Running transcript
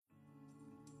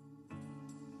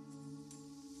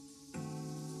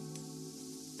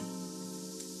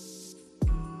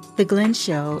The Glenn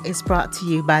Show is brought to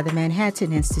you by the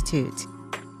Manhattan Institute.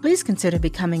 Please consider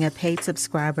becoming a paid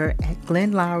subscriber at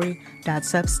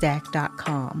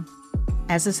glennloury.substack.com.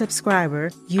 As a subscriber,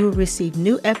 you will receive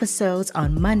new episodes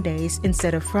on Mondays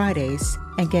instead of Fridays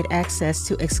and get access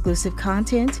to exclusive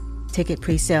content, ticket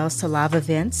pre-sales to live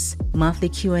events, monthly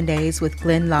Q&As with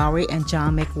Glenn Loury and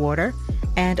John McWhorter,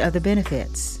 and other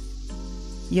benefits.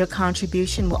 Your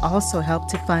contribution will also help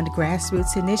to fund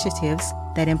grassroots initiatives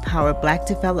that empower Black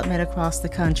development across the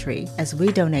country as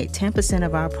we donate 10%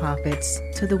 of our profits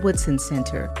to the Woodson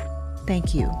Center.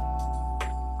 Thank you.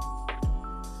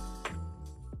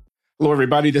 Hello,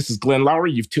 everybody. This is Glenn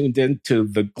Loury. You've tuned in to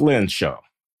The Glenn Show.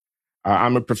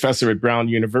 I'm a professor at Brown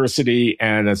University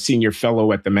and a senior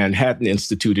fellow at the Manhattan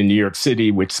Institute in New York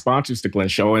City, which sponsors The Glenn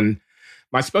Show. And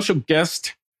my special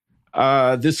guest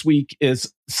this week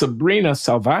is Sabrina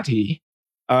Salvati,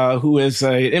 who is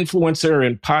an influencer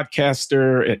and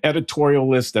podcaster, an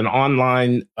editorialist, and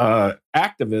online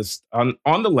activist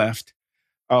on the left,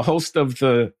 a host of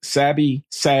the Sabby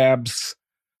Sabs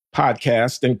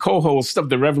podcast and co-host of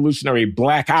the Revolutionary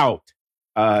Blackout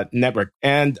Network.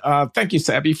 And thank you,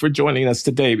 Sabby, for joining us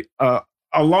today.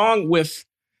 Along with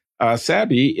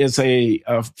Sabby is a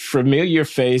familiar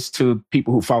face to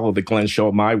people who follow The Glenn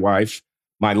Show, my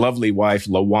lovely wife,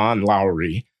 LaJuan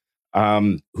Loury,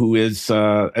 who is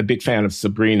a big fan of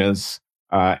Sabrina's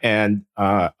and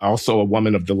also a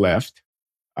woman of the left.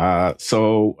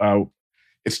 So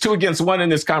it's 2 against 1 in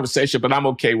this conversation, but I'm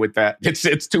okay with that.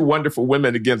 It's 2 wonderful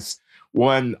women against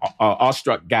 1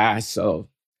 awestruck guy. So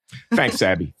thanks,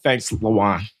 Sabby. Thanks,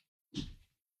 LaJuan.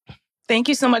 Thank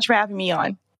you so much for having me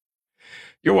on.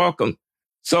 You're welcome.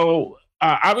 So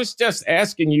I was just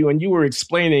asking you, and you were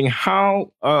explaining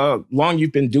how long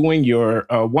you've been doing your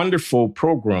wonderful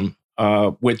program,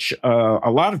 which a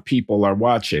lot of people are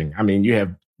watching. I mean, you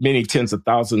have many tens of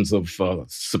thousands of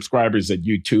subscribers at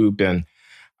YouTube. And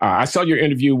I saw your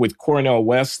interview with Cornel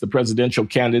West, the presidential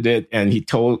candidate, and he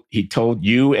told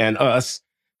you and us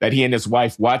that he and his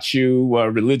wife watch you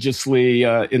religiously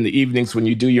in the evenings when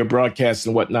you do your broadcasts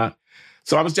and whatnot.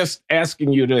 So I was just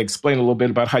asking you to explain a little bit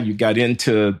about how you got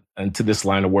into this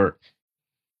line of work.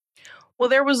 Well,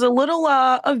 there was a little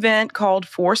event called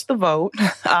Force the Vote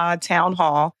Town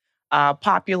Hall,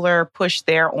 popular push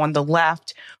there on the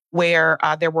left, where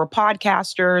there were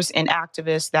podcasters and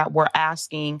activists that were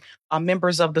asking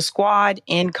members of the squad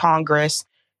in Congress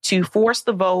to force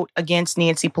the vote against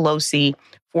Nancy Pelosi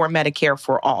for Medicare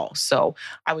for All. So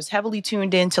I was heavily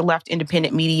tuned into left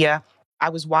independent media. I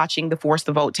was watching the Force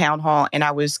the Vote town hall, and I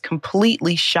was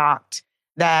completely shocked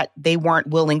that they weren't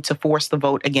willing to force the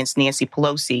vote against Nancy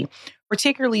Pelosi,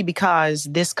 particularly because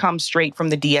this comes straight from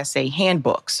the DSA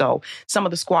handbook. So some of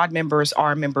the squad members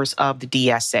are members of the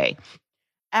DSA.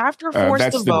 After Force the Vote...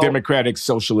 That's the Democratic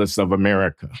Socialists of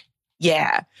America.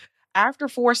 Yeah. After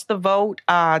Force the Vote,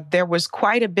 there was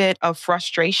quite a bit of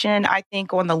frustration, I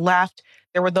think, on the left.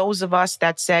 There were those of us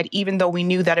that said, even though we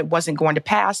knew that it wasn't going to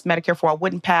pass, Medicare for All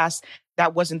wouldn't pass,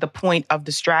 that wasn't the point of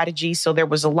the strategy. So there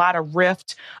was a lot of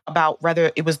rift about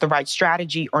whether it was the right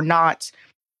strategy or not.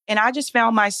 And I just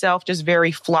found myself just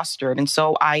very flustered. And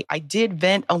so I did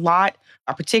vent a lot,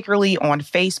 particularly on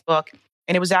Facebook.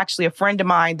 And it was actually a friend of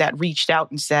mine that reached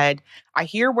out and said, I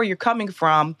hear where you're coming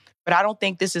from, but I don't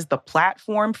think this is the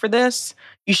platform for this.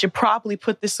 You should probably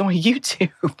put this on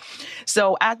YouTube.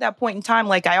 So at that point in time,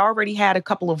 I already had a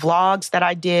couple of vlogs that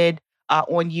I did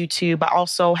on YouTube. I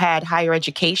also had higher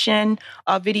education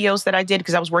videos that I did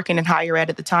because I was working in higher ed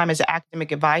at the time as an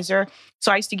academic advisor.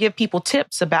 So I used to give people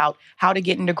tips about how to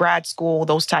get into grad school,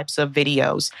 those types of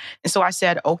videos. And so I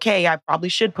said, okay, I probably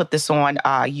should put this on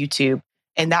YouTube.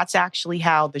 And that's actually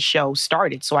how the show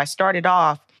started. So I started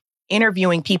off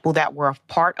interviewing people that were a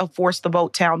part of Force the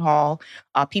Vote Town Hall,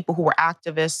 people who were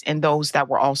activists, and those that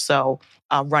were also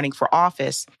running for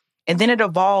office. And then it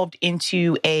evolved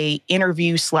into a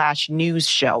interview/news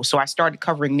show. So I started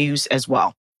covering news as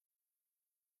well.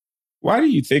 Why do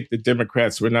you think the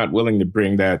Democrats were not willing to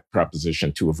bring that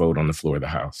proposition to a vote on the floor of the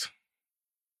House?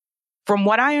 From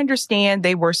what I understand,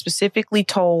 they were specifically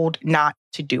told not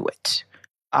to do it.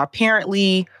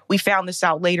 Apparently, we found this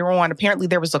out later on. Apparently,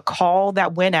 there was a call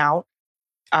that went out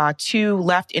to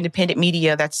left independent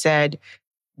media that said,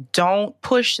 don't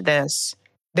push this.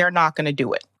 They're not going to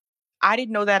do it. I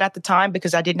didn't know that at the time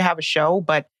because I didn't have a show,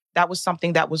 but that was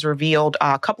something that was revealed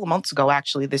a couple of months ago,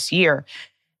 actually, this year.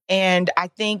 And I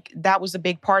think that was a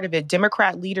big part of it.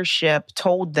 Democrat leadership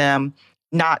told them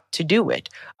not to do it,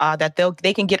 that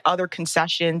they can get other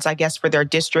concessions, I guess, for their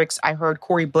districts. I heard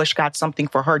Cori Bush got something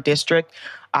for her district.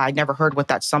 I never heard what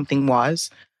that something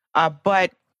was.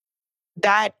 But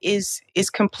that is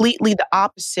completely the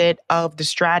opposite of the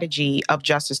strategy of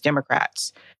Justice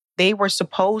Democrats. They were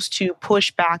supposed to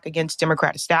push back against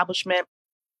Democrat establishment.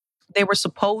 They were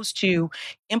supposed to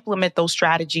implement those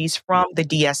strategies from the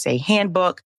DSA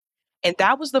handbook. And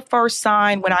that was the first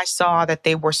sign when I saw that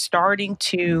they were starting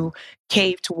to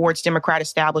cave towards Democrat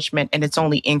establishment, and it's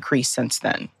only increased since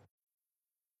then.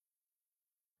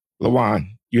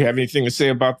 LaJuan, you have anything to say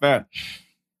about that?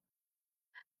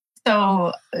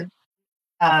 So,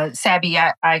 Sabby,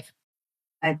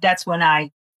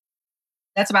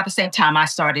 that's about the same time I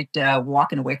started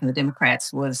walking away from the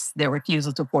Democrats, was their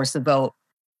refusal to force the vote.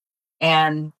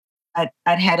 And I'd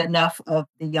had enough of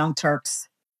the Young Turks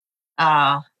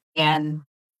and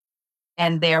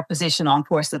their position on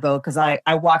force the vote, because I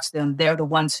watched them. They're the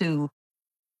ones who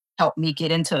helped me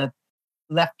get into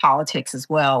left politics as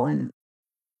well. And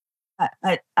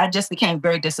I just became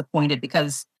very disappointed,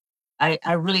 because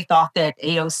I really thought that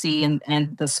AOC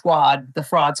and the squad, the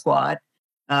fraud squad,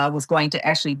 was going to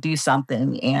actually do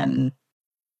something, and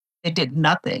it did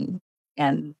nothing.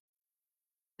 And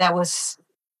that was,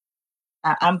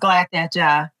 I'm glad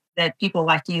that people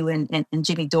like you and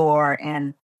Jimmy Dore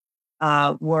and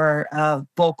were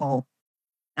vocal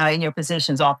in your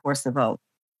positions on force the vote.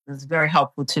 It was very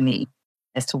helpful to me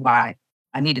as to why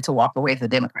I needed to walk away from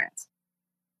the Democrats.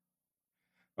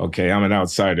 Okay, I'm an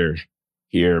outsider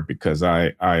here because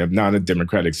I am not a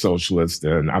democratic socialist,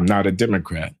 and I'm not a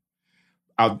Democrat.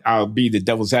 I'll be the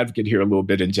devil's advocate here a little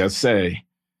bit and just say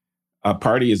a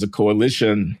party is a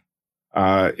coalition.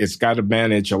 It's got to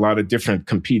manage a lot of different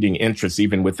competing interests,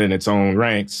 even within its own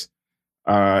ranks.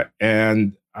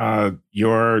 And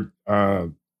your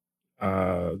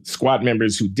squad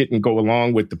members who didn't go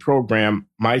along with the program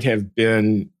might have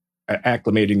been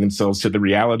acclimating themselves to the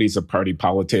realities of party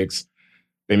politics.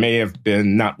 They may have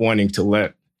been not wanting to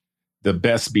let the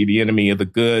best be the enemy of the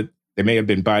good. They may have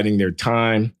been biding their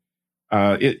time.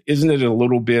 Isn't it a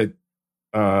little bit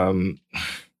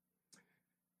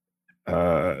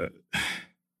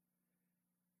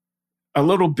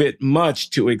much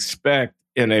to expect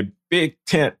in a big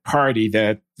tent party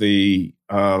that the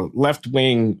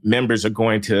left-wing members are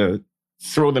going to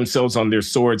throw themselves on their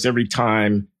swords every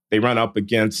time they run up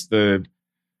against the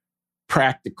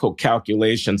practical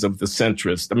calculations of the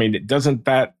centrists? I mean, doesn't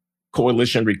that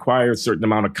coalition require a certain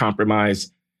amount of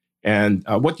compromise? And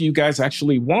what do you guys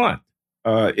actually want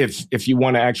if you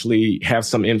want to actually have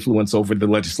some influence over the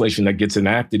legislation that gets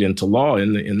enacted into law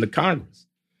in the Congress?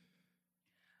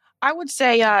 I would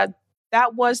say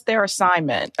that was their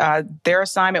assignment. Their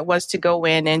assignment was to go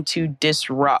in and to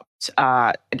disrupt.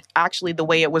 Actually, the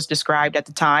way it was described at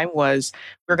the time was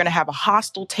we're going to have a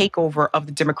hostile takeover of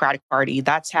the Democratic Party.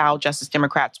 That's how Justice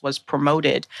Democrats was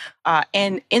promoted.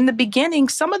 And in the beginning,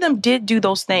 some of them did do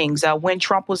those things. When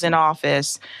Trump was in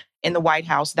office in the White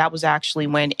House, that was actually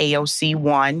when AOC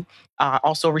won.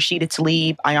 Also, Rashida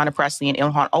Tlaib, Ayanna Pressley, and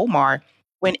Ilhan Omar.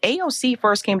 When AOC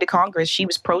first came to Congress, she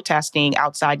was protesting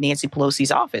outside Nancy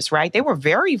Pelosi's office, right? They were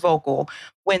very vocal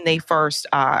when they first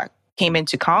came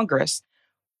into Congress.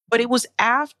 But it was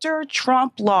after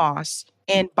Trump lost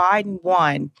and Biden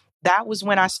won, that was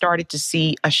when I started to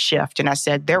see a shift. And I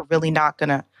said, they're not going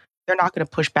to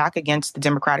push back against the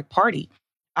Democratic Party.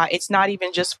 It's not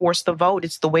even just force the vote.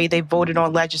 It's the way they voted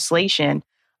on legislation.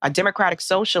 Democratic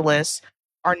socialists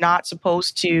are not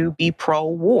supposed to be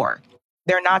pro-war.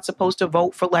 They're not supposed to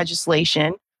vote for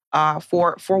legislation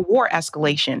for war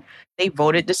escalation. They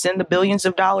voted to send the billions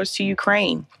of dollars to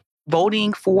Ukraine.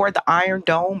 Voting for the Iron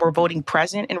Dome or voting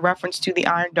present in reference to the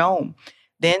Iron Dome.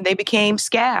 Then they became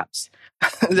scabs,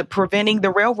 preventing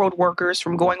the railroad workers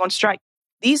from going on strike.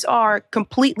 These are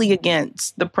completely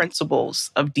against the principles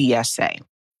of DSA.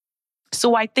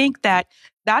 So I think that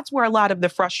that's where a lot of the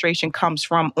frustration comes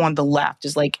from on the left,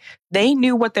 is like they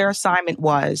knew what their assignment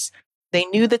was. They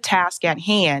knew the task at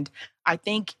hand. I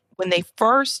think when they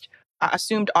first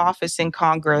assumed office in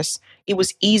Congress, it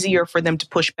was easier for them to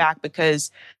push back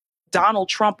because Donald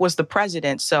Trump was the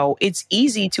president. So it's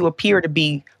easy to appear to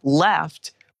be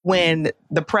left when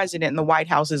the president in the White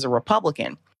House is a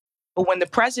Republican. But when the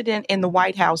president in the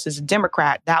White House is a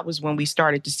Democrat, that was when we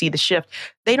started to see the shift.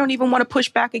 They don't even want to push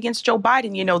back against Joe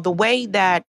Biden. You know, the way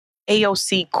that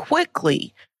AOC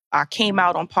quickly came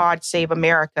out on Pod Save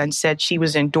America and said she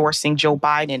was endorsing Joe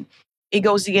Biden, it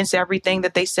goes against everything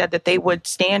that they said that they would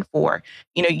stand for.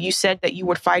 You know, you said that you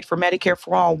would fight for Medicare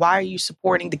for all. Why are you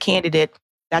supporting the candidate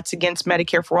that's against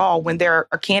Medicare for all when there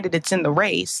are candidates in the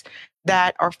race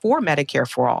that are for Medicare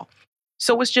for all?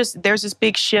 So it's just, there's this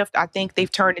big shift. I think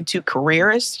they've turned into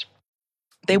careerists.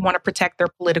 They want to protect their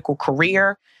political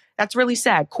career. That's really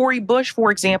sad. Cori Bush,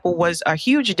 for example, was a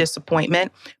huge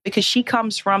disappointment because she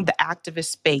comes from the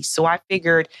activist space. So I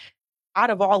figured out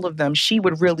of all of them, she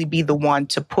would really be the one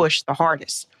to push the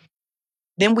hardest.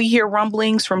 Then we hear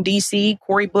rumblings from DC.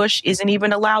 Cori Bush isn't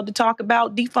even allowed to talk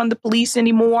about defund the police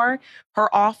anymore.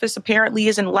 Her office apparently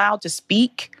isn't allowed to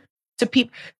speak to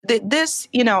people. This,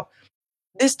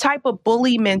 this type of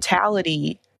bully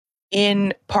mentality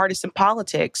in partisan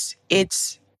politics,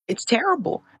 it's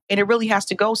terrible, and it really has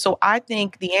to go. So I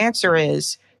think the answer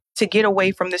is to get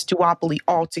away from this duopoly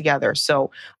altogether.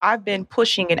 So I've been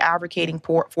pushing and advocating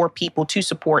for people to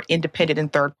support independent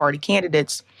and third party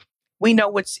candidates. We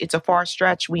know it's a far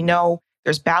stretch. We know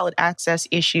there's ballot access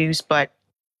issues, but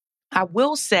I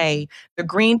will say the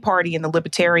Green Party and the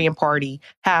Libertarian Party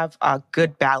have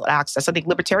good ballot access. I think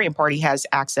Libertarian Party has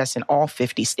access in all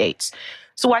 50 states.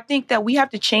 So I think that we have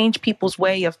to change people's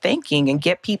way of thinking and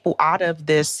get people out of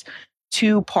this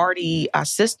two-party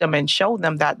system and show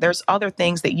them that there's other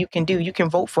things that you can do. You can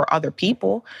vote for other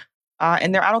people.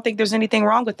 And I don't think there's anything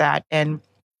wrong with that. And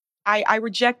I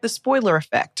reject the spoiler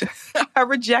effect. I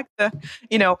reject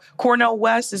Cornel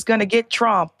West is going to get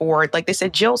Trump, or like they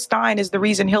said, Jill Stein is the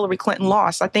reason Hillary Clinton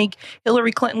lost. I think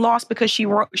Hillary Clinton lost because she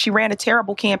ran a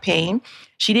terrible campaign.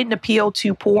 She didn't appeal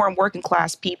to poor and working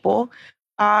class people.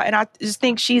 And I just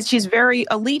think she's very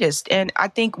elitist. And I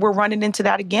think we're running into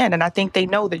that again. And I think they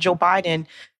know that Joe Biden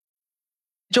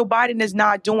is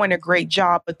not doing a great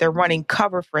job, but they're running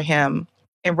cover for him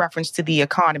in reference to the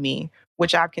economy,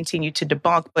 which I've continued to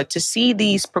debunk. But to see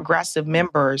these progressive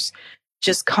members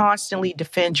just constantly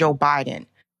defend Joe Biden,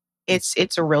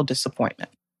 it's a real disappointment.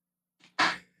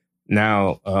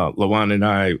 Now, LaJuan and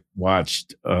I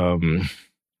watched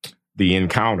the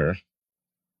encounter,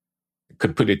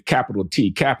 could put it capital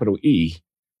T, capital E,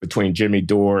 between Jimmy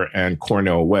Dore and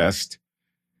Cornel West.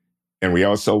 And we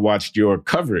also watched your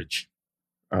coverage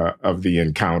of the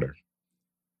encounter.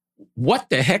 What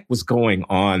the heck was going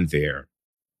on there?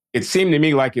 It seemed to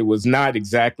me like it was not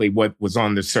exactly what was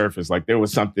on the surface. Like there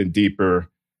was something deeper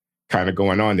kind of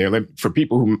going on there. For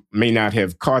people who may not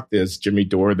have caught this, Jimmy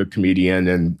Dore, the comedian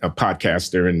and a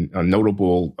podcaster and a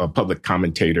notable public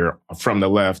commentator from the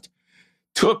left,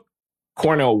 took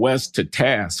Cornel West to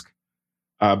task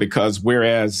because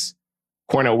whereas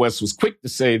Cornel West was quick to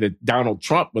say that Donald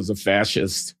Trump was a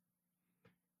fascist,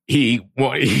 he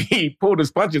pulled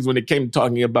his punches when it came to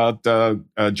talking about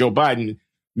Joe Biden.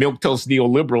 Milquetoast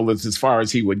neoliberal is as far as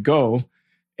he would go.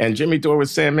 And Jimmy Dore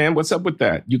was saying, man, what's up with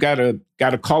that? You gotta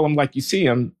call him like you see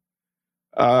him.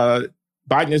 Biden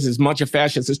is as much a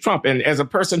fascist as Trump. And as a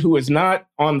person who is not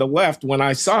on the left, when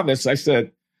I saw this, I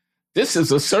said, this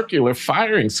is a circular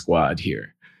firing squad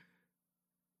here.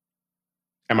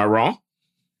 Am I wrong?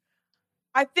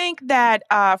 I think that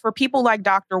for people like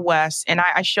Dr. West, and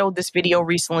I showed this video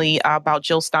recently about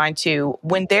Jill Stein too,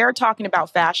 when they're talking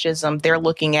about fascism, they're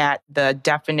looking at the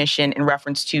definition in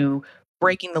reference to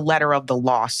breaking the letter of the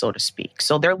law, so to speak.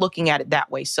 So they're looking at it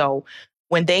that way. So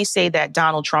when they say that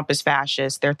Donald Trump is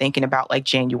fascist, they're thinking about like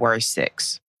January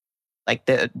 6th, like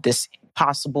this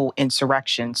possible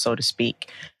insurrection, so to speak.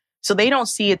 So they don't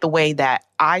see it the way that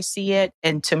I see it.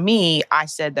 And to me, I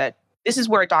said that this is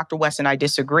where Dr. West and I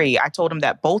disagree. I told him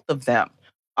that both of them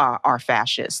are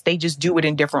fascists. They just do it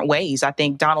in different ways. I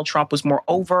think Donald Trump was more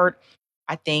overt.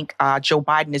 I think Joe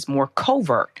Biden is more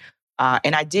covert.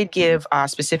 And I did give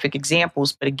specific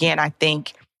examples. But again, I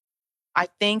think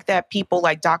that people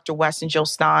like Dr. West and Jill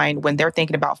Stein, when they're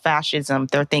thinking about fascism,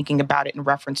 they're thinking about it in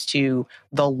reference to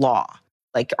the law.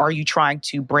 Like, are you trying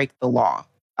to break the law,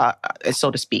 so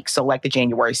to speak? So like the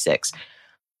January 6th.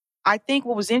 I think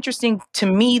what was interesting to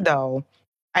me, though,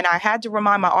 and I had to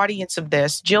remind my audience of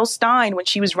this, Jill Stein, when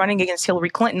she was running against Hillary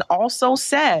Clinton, also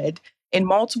said in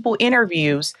multiple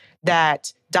interviews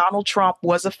that Donald Trump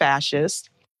was a fascist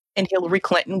and Hillary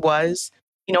Clinton was,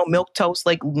 milquetoast,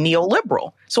 like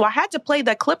neoliberal. So I had to play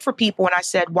that clip for people. And I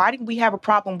said, why didn't we have a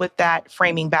problem with that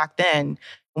framing back then?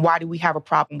 Why do we have a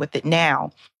problem with it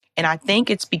now? And I think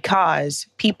it's because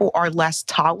people are less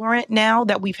tolerant now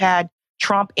that we've had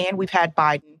Trump and we've had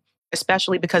Biden,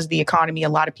 especially because of the economy. A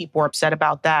lot of people are upset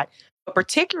about that. But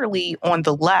particularly on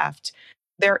the left,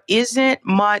 there isn't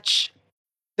much,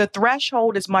 the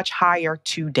threshold is much higher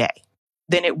today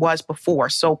than it was before.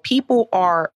 So people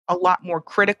are a lot more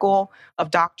critical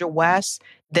of Dr. West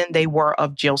than they were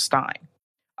of Jill Stein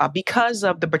because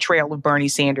of the betrayal of Bernie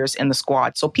Sanders and the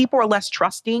squad. So people are less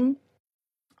trusting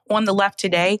on the left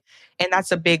today, and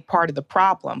that's a big part of the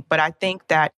problem. But I think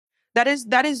that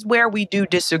is where we do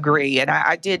disagree. And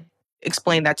I did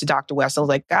explain that to Dr. West. I was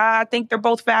like, I think they're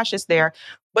both fascists there.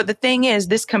 But the thing is,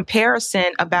 this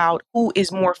comparison about who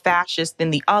is more fascist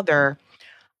than the other,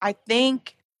 I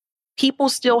think people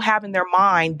still have in their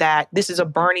mind that this is a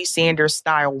Bernie Sanders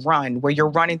style run where you're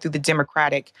running through the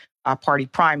Democratic Party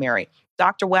primary.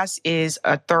 Dr. West is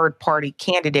a third party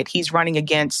candidate. He's running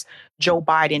against Joe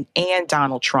Biden and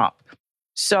Donald Trump.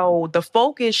 So the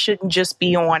focus shouldn't just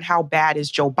be on how bad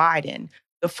is Joe Biden.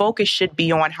 The focus should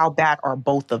be on how bad are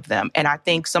both of them. And I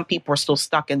think some people are still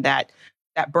stuck in that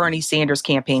Bernie Sanders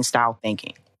campaign style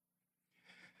thinking.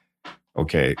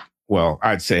 Okay. Well,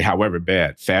 I'd say, however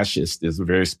bad, fascist is a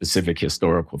very specific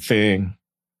historical thing.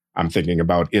 I'm thinking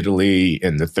about Italy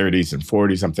in the 30s and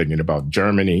 40s. I'm thinking about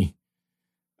Germany.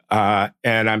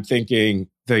 And I'm thinking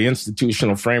the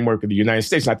institutional framework of the United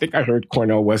States. I think I heard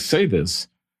Cornel West say this.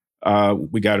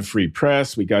 We got a free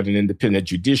press. We got an independent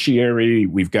judiciary.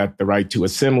 We've got the right to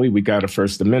assembly. We got a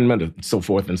First Amendment, and so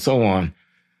forth and so on.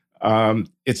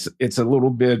 It's a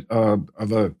little bit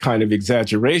of a kind of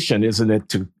exaggeration, isn't it,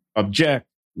 to object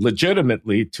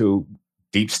legitimately to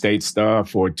deep state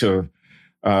stuff or to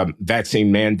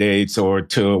vaccine mandates or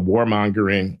to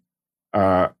warmongering.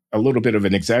 A little bit of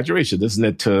an exaggeration, isn't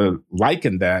it, to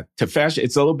liken that to fascism?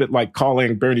 It's a little bit like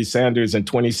calling Bernie Sanders in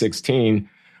 2016,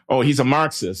 oh, he's a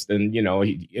Marxist, and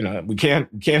we can't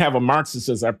have a Marxist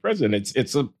as our president.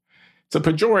 It's a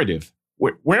pejorative.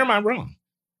 Where am I wrong?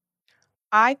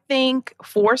 I think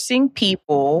forcing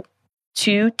people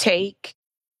to take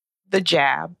the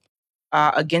jab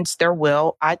against their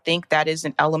will, I think that is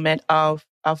an element of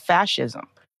fascism,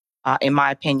 in my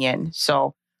opinion.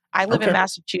 So I live in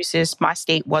Massachusetts. My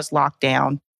state was locked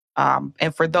down.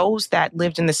 And for those that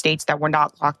lived in the states that were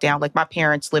not locked down, like my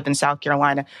parents live in South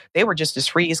Carolina, they were just as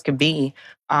free as could be.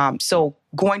 So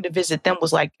going to visit them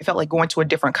it felt like going to a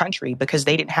different country because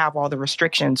they didn't have all the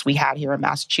restrictions we had here in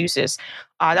Massachusetts.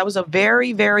 That was a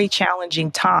very, very challenging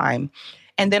time.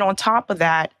 And then on top of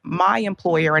that, my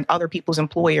employer and other people's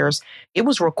employers, it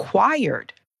was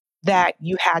required that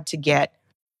you had to get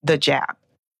the jab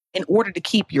in order to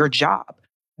keep your job.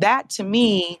 That to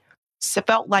me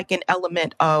felt like an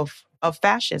element of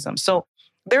fascism. So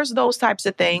there's those types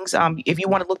of things. If you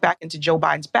want to look back into Joe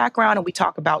Biden's background and we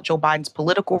talk about Joe Biden's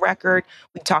political record,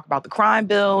 we talk about the crime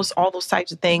bills, all those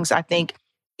types of things, I think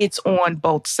it's on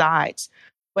both sides.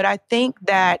 But I think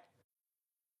that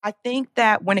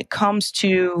when it comes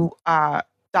to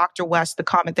Dr. West, the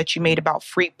comment that you made about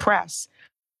free press,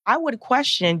 I would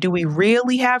question, do we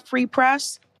really have free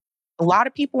press? A lot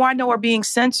of people I know are being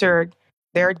censored.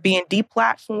 They're being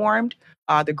deplatformed.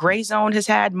 The gray zone has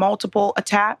had multiple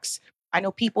attacks. I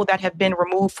know people that have been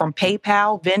removed from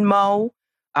PayPal, Venmo,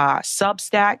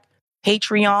 Substack,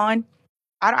 Patreon.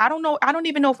 I don't know. I don't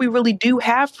even know if we really do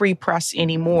have free press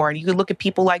anymore. And you can look at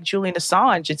people like Julian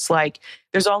Assange. It's like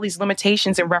there's all these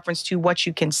limitations in reference to what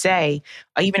you can say.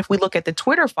 Even if we look at the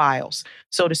Twitter files,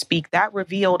 so to speak, that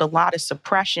revealed a lot of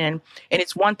suppression. And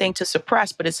it's one thing to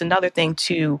suppress, but it's another thing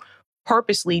to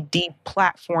purposely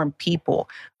deplatform people.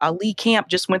 Lee Camp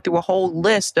just went through a whole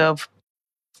list of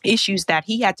issues that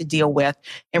he had to deal with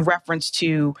in reference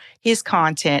to his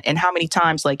content and how many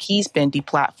times he's been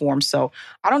deplatformed. So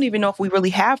I don't even know if we really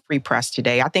have free press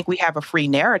today. I think we have a free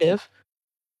narrative.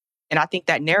 And I think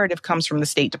that narrative comes from the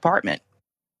State Department.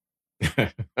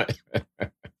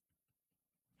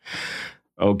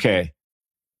 Okay.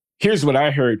 Here's what I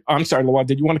heard. I'm sorry, LaJuan,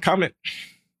 did you want to comment?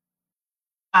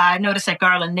 I noticed that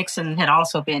Garland Nixon had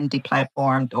also been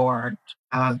deplatformed or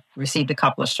received a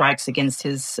couple of strikes against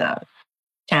his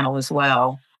channel as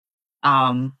well.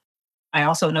 I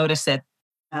also noticed that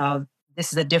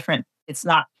this is it's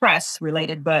not press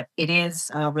related, but it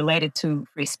is related to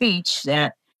free speech,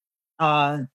 that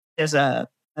there's a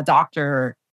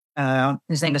doctor,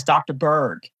 his name is Dr.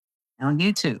 Berg on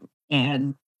YouTube,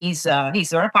 and he's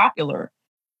very popular.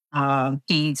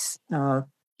 His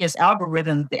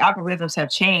the algorithms have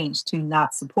changed to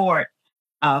not support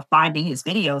finding his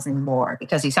videos anymore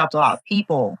because he's helped a lot of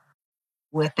people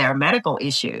with their medical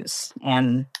issues.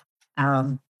 And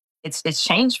it's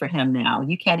changed for him now.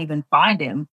 You can't even find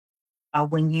him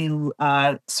when you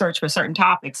search for certain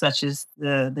topics, such as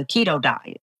the keto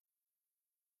diet.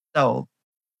 So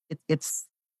it's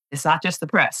not just the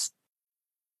press.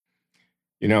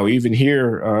 Even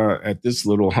here at this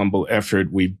little humble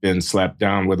effort, we've been slapped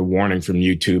down with a warning from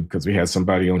YouTube because we had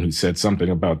somebody on who said something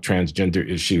about transgender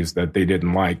issues that they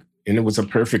didn't like. And it was a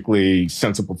perfectly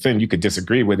sensible thing. You could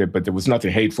disagree with it, but there was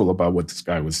nothing hateful about what this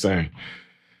guy was saying.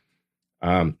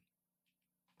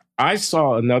 I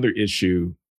saw another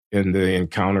issue in the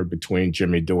encounter between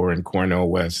Jimmy Dore and Cornel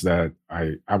West that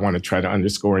I want to try to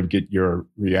underscore and get your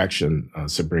reaction,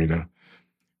 Sabrina,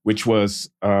 which was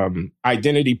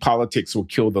identity politics will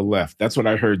kill the left. That's what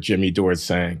I heard Jimmy Dore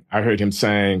saying. I heard him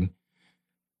saying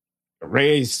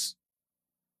race,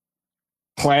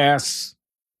 class,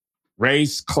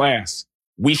 race, class.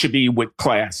 We should be with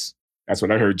class. That's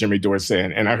what I heard Jimmy Dore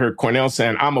saying. And I heard Cornell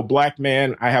saying, I'm a Black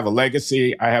man. I have a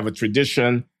legacy. I have a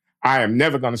tradition. I am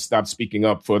never going to stop speaking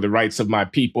up for the rights of my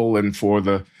people and for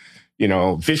the,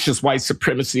 vicious white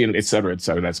supremacy and et cetera, et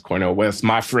cetera. That's Cornell West,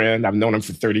 my friend. I've known him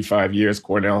for 35 years,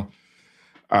 Cornell.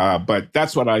 But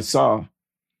that's what I saw.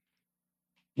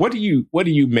 What do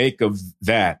you make of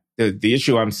that? The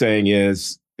issue I'm saying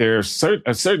is there's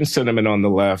a certain sentiment on the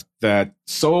left that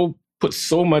puts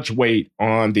so much weight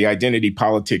on the identity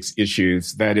politics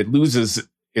issues that it loses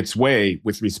its way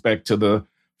with respect to the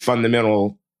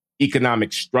fundamental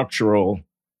economic structural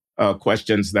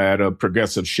questions that a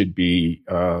progressive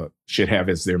should have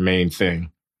as their main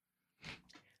thing.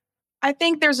 I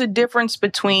think there's a difference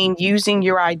between using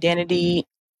your identity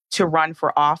to run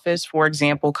for office. For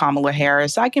example, Kamala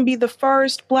Harris, I can be the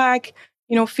first Black,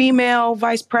 female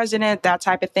vice president, that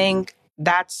type of thing.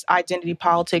 That's identity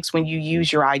politics when you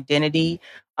use your identity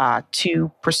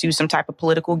to pursue some type of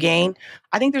political gain.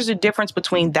 I think there's a difference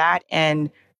between that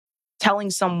and telling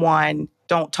someone,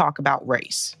 don't talk about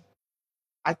race.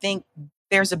 I think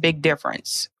there's a big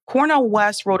difference. Cornel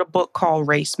West wrote a book called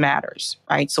Race Matters,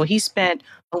 right? So he spent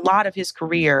a lot of his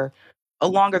career,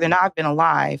 longer than I've been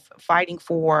alive, fighting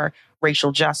for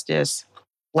racial justice,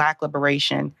 Black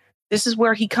liberation. This is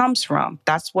where he comes from.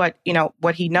 That's what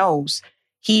he knows.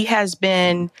 He has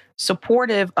been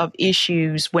supportive of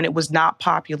issues when it was not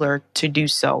popular to do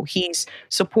so. He's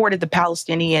supported the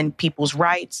Palestinian people's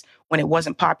rights when it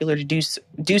wasn't popular to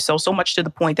do so much to the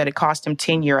point that it cost him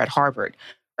tenure at Harvard,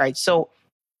 right? So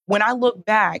when I look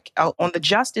back on the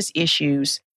justice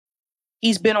issues,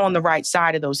 he's been on the right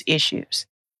side of those issues.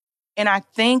 And I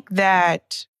think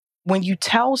that when you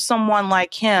tell someone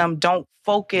like him, don't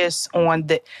focus on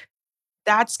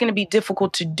that's going to be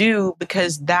difficult to do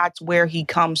because that's where he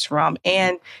comes from.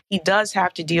 And he does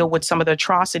have to deal with some of the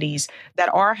atrocities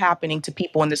that are happening to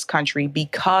people in this country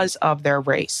because of their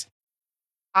race.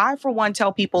 I, for one,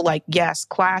 tell people yes,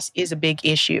 class is a big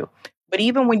issue. But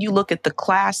even when you look at the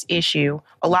class issue,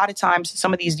 a lot of times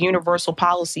some of these universal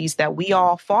policies that we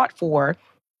all fought for,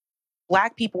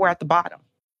 Black people were at the bottom.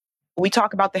 When we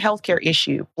talk about the healthcare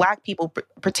issue, Black people,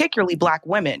 particularly Black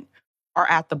women, are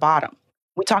at the bottom.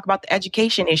 We talk about the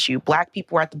education issue, Black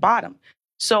people are at the bottom.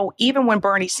 So even when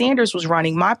Bernie Sanders was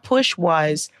running, my push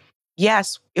was,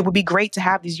 yes, it would be great to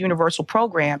have these universal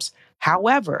programs.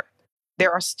 However,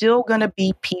 there are still going to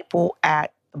be people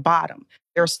at the bottom.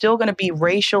 There are still going to be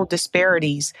racial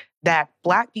disparities that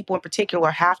Black people in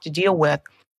particular have to deal with,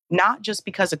 not just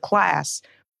because of class,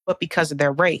 but because of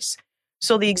their race.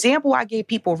 So the example I gave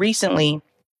people recently,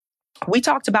 we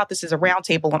talked about this as a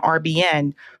roundtable on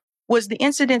RBN, was the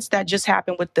incidents that just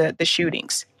happened with the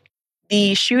shootings.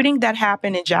 The shooting that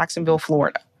happened in Jacksonville,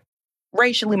 Florida,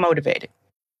 racially motivated.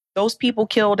 Those people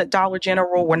killed at Dollar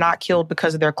General were not killed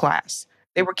because of their class.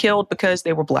 They were killed because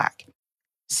they were Black.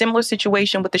 Similar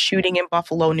situation with the shooting in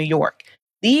Buffalo, New York.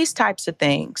 These types of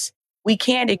things we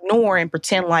can't ignore and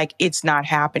pretend like it's not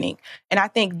happening. And I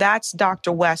think that's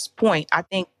Dr. West's point. I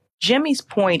think Jimmy's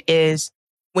point is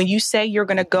when you say you're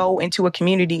going to go into a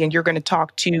community and you're going to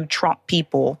talk to Trump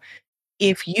people,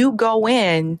 if you go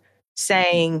in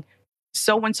saying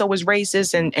so-and-so is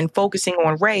racist and focusing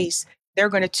on race, they're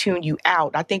going to tune you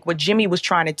out. I think what Jimmy was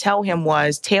trying to tell him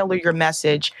was tailor your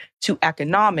message to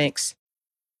economics,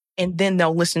 and then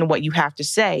they'll listen to what you have to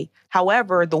say.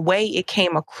 However, the way it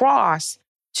came across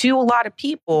to a lot of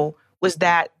people was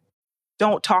that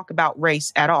don't talk about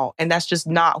race at all. And that's just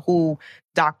not who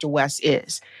Dr. West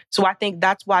is. So I think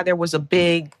that's why there was a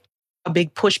big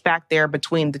pushback there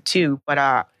between the two. But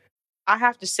I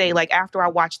have to say, after I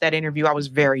watched that interview, I was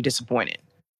very disappointed.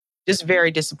 Just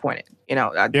very disappointed.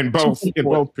 In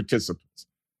both participants.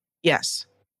 Yes.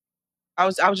 I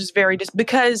was just very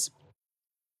because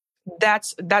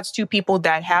that's two people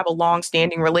that have a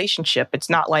long-standing relationship.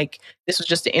 It's not like this was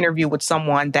just an interview with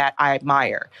someone that I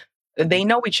admire. They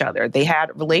know each other. They had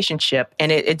a relationship.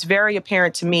 And it's very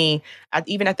apparent to me,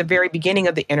 even at the very beginning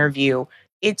of the interview,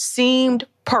 it seemed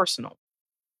personal.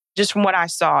 Just from what I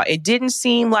saw, it didn't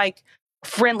seem like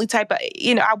friendly type of,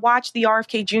 I watched the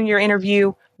RFK Jr.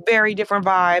 interview, very different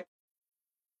vibe.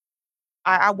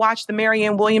 I watched the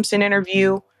Marianne Williamson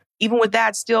interview. Even with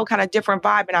that, still kind of different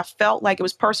vibe. And I felt like it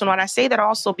was personal. And I say that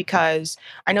also because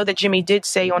I know that Jimmy did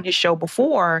say on his show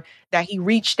before that he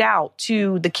reached out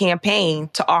to the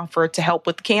campaign to offer to help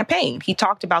with the campaign. He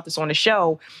talked about this on the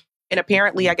show. And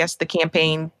apparently, I guess the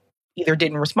campaign either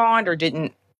didn't respond or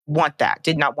did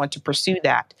not want to pursue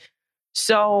that.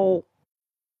 So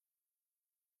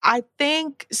I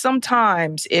think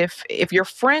sometimes if you're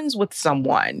friends with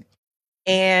someone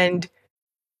and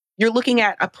you're looking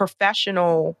at a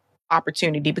professional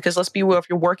opportunity, because let's be real, if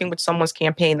you're working with someone's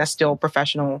campaign, that's still a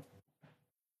professional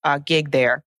gig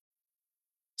there.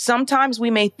 Sometimes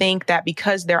we may think that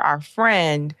because they're our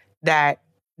friend, that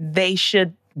they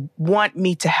should want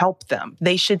me to help them.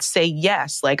 They should say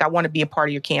yes, like, I want to be a part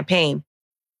of your campaign.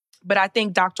 But I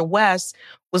think Dr. West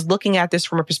was looking at this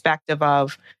from a perspective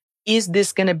of, is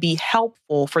this going to be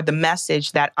helpful for the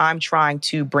message that I'm trying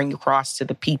to bring across to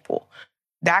the people?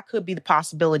 That could be the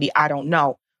possibility. I don't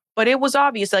know. But it was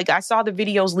obvious. Like, I saw the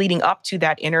videos leading up to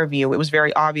that interview. It was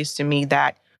very obvious to me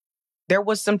that there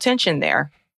was some tension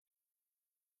there.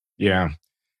 Yeah.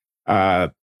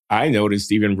 I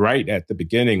noticed even right at the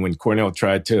beginning when Cornell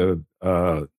tried to,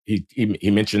 he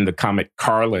mentioned the comic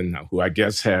Carlin, who I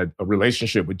guess had a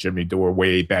relationship with Jimmy Dore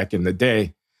way back in the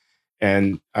day,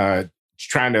 and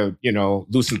trying to,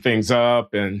 loosen things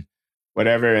up and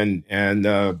whatever. And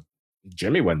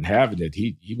Jimmy wasn't having it.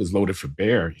 He was loaded for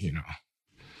bear,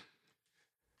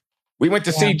 We went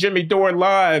to see Jimmy Dore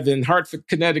live in Hartford,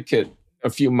 Connecticut a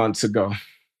few months ago.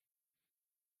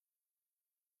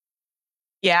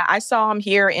 Yeah, I saw him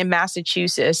here in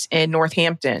Massachusetts, in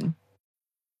Northampton.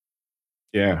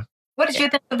 Yeah. What did you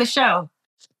think of the show?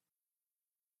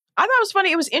 I thought it was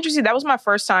funny. It was interesting. That was my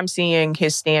first time seeing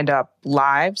his stand-up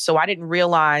live. So I didn't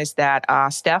realize that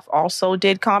Steph also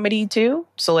did comedy too.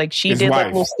 So like she did like a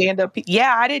little stand-up.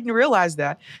 Yeah, I didn't realize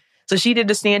that. So she did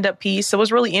the stand-up piece. So it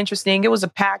was really interesting. It was a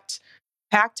packed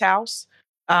house.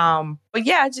 But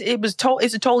yeah,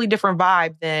 it's a totally different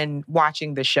vibe than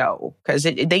watching the show, because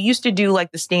they used to do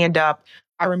like the stand-up.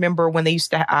 I remember when they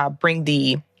used to bring what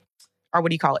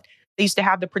do you call it? They used to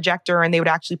have the projector and they would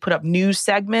actually put up news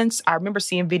segments. I remember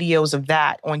seeing videos of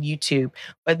that on YouTube,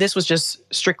 but this was just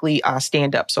strictly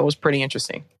stand-up. So it was pretty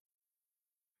interesting.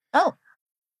 Oh.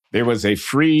 There was a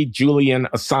free Julian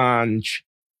Assange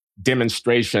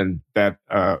demonstration that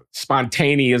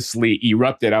spontaneously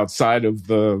erupted outside of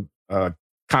the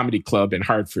comedy club in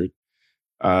Hartford,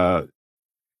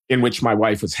 in which my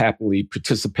wife was happily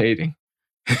participating.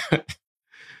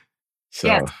 So.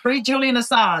 Yes, free Julian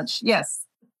Assange. Yes.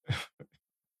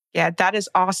 Yeah, that is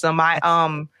awesome.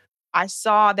 I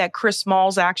saw that Chris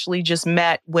Smalls actually just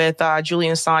met with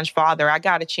Julian Assange's father. I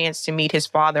got a chance to meet his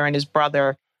father and his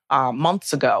brother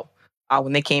months ago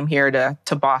when they came here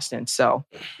to Boston. So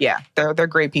yeah, they're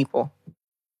great people.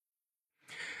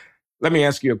 Let me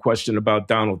ask you a question about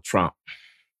Donald Trump.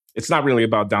 It's not really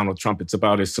about Donald Trump. It's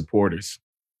about his supporters.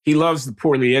 He loves the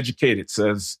poorly educated,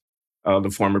 says the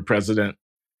former president.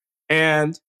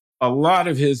 And a lot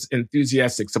of his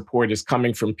enthusiastic support is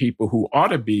coming from people who ought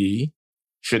to be,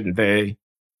 shouldn't they,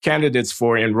 candidates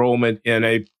for enrollment in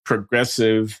a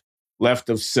progressive, left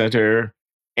of center,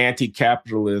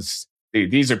 anti-capitalist.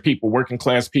 These are people, working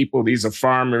class people. These are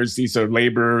farmers. These are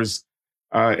laborers,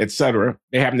 et cetera.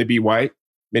 They happen to be white.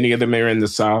 Many of them are in the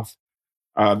South.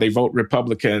 They vote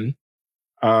Republican.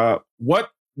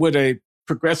 What would a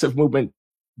progressive movement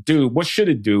do? What should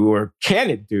it do, or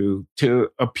can it do to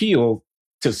appeal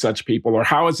to such people? Or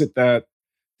how is it that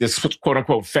this quote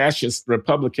unquote fascist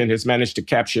Republican has managed to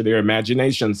capture their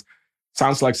imaginations?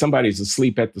 Sounds like somebody's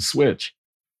asleep at the switch.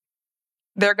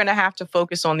 They're going to have to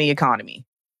focus on the economy.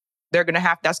 That's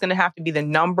going to have to be the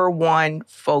number one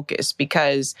focus,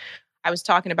 because I was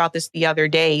talking about this the other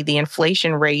day. The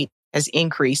inflation rate has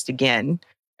increased again.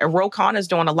 And Ro Khanna's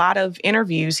doing a lot of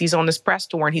interviews. He's on this press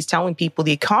tour and he's telling people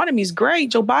the economy is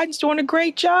great. Joe Biden's doing a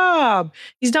great job.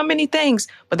 He's done many things,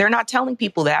 but they're not telling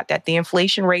people that the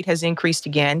inflation rate has increased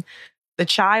again. The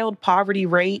child poverty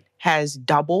rate has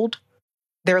doubled.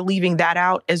 They're leaving that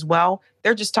out as well.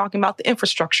 They're just talking about the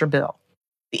infrastructure bill.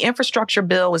 The infrastructure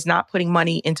bill is not putting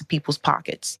money into people's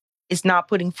pockets. It's not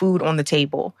putting food on the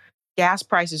table. Gas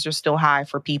prices are still high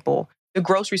for people. The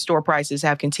grocery store prices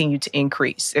have continued to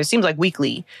increase. It seems like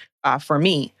weekly for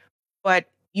me. But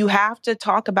you have to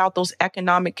talk about those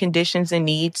economic conditions and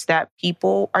needs that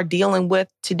people are dealing with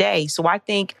today. So I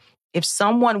think if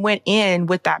someone went in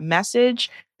with that message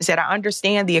and said, I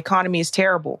understand the economy is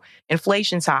terrible,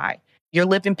 inflation's high, you're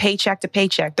living paycheck to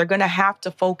paycheck, they're going to have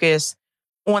to focus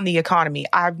on the economy.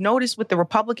 I've noticed with the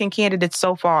Republican candidates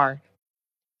so far,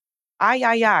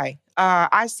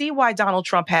 I see why Donald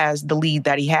Trump has the lead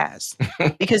that he has.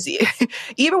 Because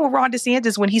even with Ron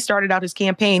DeSantis, when he started out his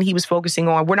campaign, he was focusing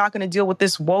on, we're not going to deal with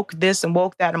this and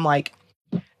woke that. I'm like,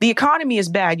 the economy is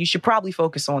bad. You should probably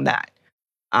focus on that.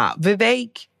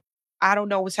 Vivek, I don't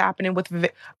know what's happening with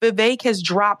Vivek. Vivek has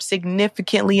dropped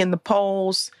significantly in the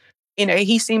polls.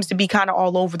 He seems to be kind of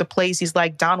all over the place. He's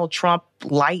like Donald Trump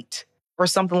light or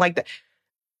something like that.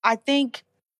 I think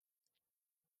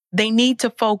they need to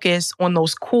focus on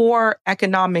those core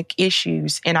economic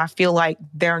issues, and I feel like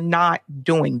they're not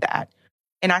doing that.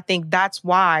 And I think that's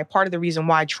why, part of the reason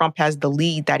why Trump has the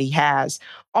lead that he has.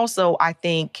 Also, I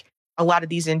think a lot of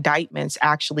these indictments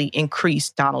actually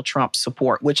increased Donald Trump's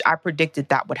support, which I predicted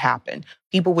that would happen.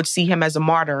 People would see him as a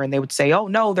martyr and they would say, oh,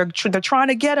 no, they're trying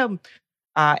to get him.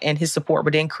 And his support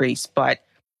would increase. But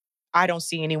I don't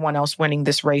see anyone else winning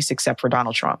this race except for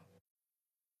Donald Trump.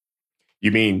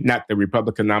 You mean not the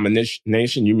Republican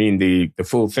nomination? You mean the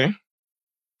full thing?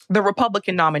 The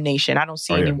Republican nomination. I don't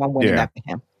see anyone winning that for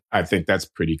him. I think that's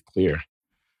pretty clear.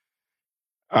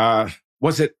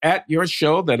 Was it at your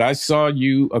show that I saw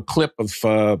a clip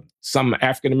of some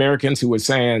African Americans who were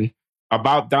saying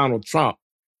about Donald Trump,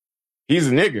 he's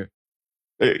a nigger.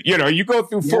 You go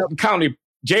through Fulton County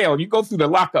Jail, you go through the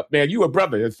lockup, man, you a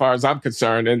brother as far as I'm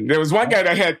concerned. And there was one guy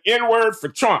that had N-word for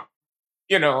Trump,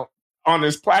 on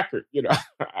his placard, Yep.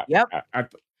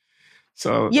 That's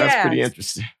pretty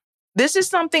interesting. This is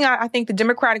something I think the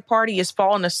Democratic Party is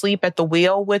falling asleep at the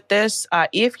wheel with this.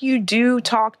 If you do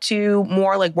talk to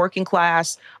more like working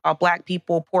class Black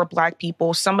people, poor Black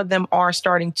people, some of them are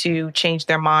starting to change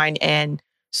their mind and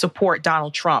support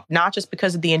Donald Trump, not just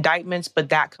because of the indictments, but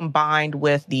that combined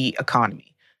with the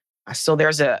economy. So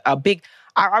there's a big,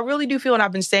 I really do feel, and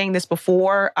I've been saying this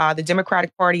before, the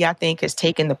Democratic Party, I think, has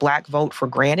taken the Black vote for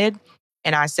granted.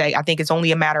 And I think it's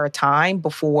only a matter of time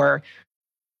before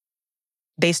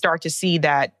they start to see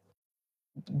that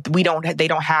they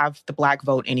don't have the Black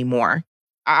vote anymore.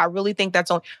 I really think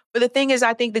that's only. But the thing is,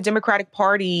 I think the Democratic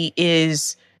Party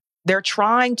they're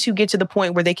trying to get to the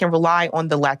point where they can rely on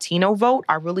the Latino vote.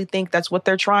 I really think that's what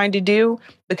they're trying to do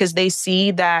because they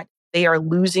see that they are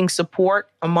losing support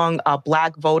among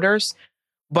Black voters.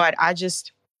 But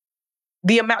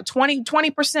the amount,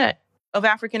 20% of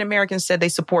African Americans said they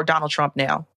support Donald Trump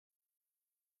now.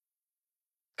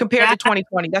 Compared to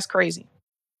 2020, that's crazy.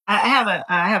 I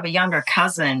have a younger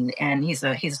cousin, and he's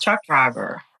a truck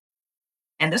driver,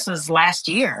 and this was last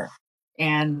year,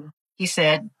 and he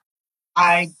said,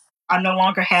 "I'm no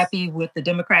longer happy with the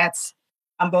Democrats.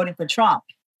 I'm voting for Trump,"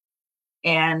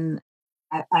 and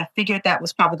I figured that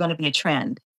was probably going to be a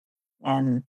trend,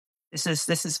 and this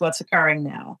is what's occurring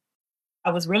now.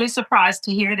 I was really surprised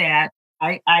to hear that.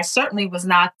 I certainly was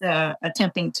not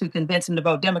attempting to convince him to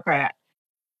vote Democrat.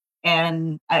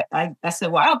 And I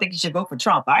said, well, I don't think you should vote for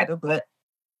Trump either, but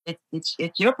it's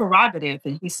your prerogative.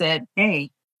 And he said, hey,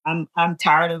 I'm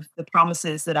tired of the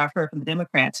promises that I've heard from the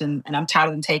Democrats, and I'm tired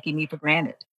of them taking me for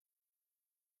granted.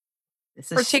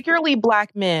 Particularly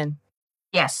Black men.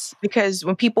 Yes. Because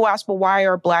when people ask, well, why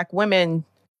are Black women,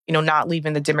 not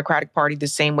leaving the Democratic Party the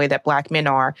same way that Black men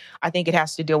are, I think it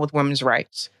has to deal with women's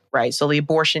rights, right? So the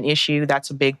abortion issue,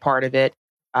 that's a big part of it.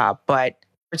 But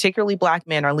particularly Black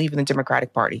men are leaving the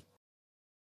Democratic Party.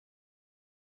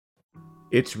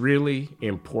 It's really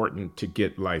important to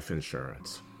get life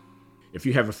insurance. If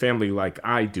you have a family like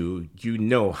I do, you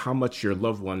know how much your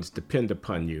loved ones depend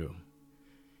upon you.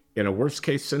 In a worst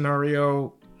case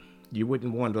scenario, you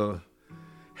wouldn't want to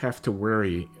have to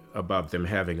worry about them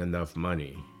having enough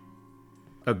money.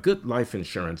 A good life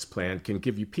insurance plan can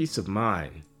give you peace of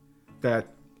mind that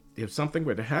if something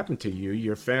were to happen to you,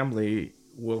 your family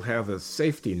will have a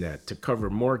safety net to cover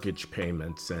mortgage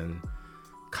payments and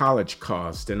college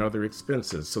costs and other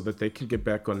expenses so that they can get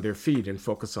back on their feet and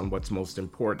focus on what's most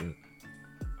important.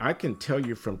 I can tell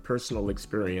you from personal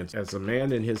experience as a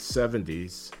man in his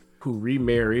 70s who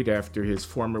remarried after his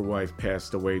former wife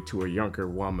passed away to a younger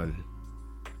woman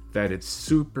that it's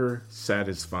super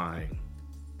satisfying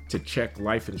to check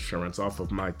life insurance off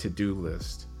of my to-do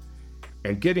list.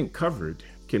 And getting covered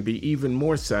can be even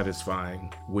more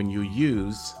satisfying when you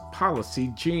use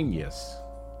Policy Genius.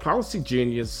 Policy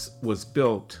Genius was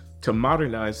built to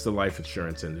modernize the life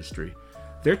insurance industry.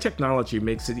 Their technology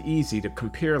makes it easy to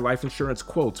compare life insurance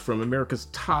quotes from America's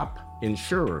top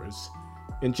insurers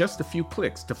in just a few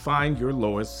clicks to find your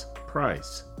lowest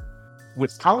price.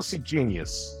 With Policy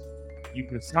Genius, you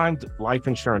can find life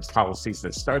insurance policies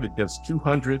that start at just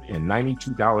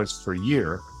 $292 per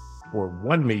year for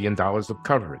 $1 million of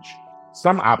coverage.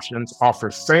 Some options offer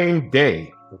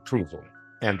same-day approval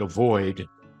and avoid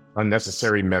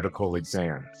unnecessary medical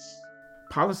exams.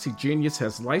 Policy Genius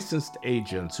has licensed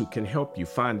agents who can help you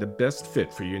find the best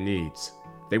fit for your needs.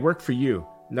 They work for you,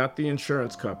 not the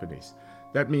insurance companies.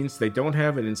 That means they don't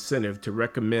have an incentive to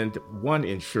recommend one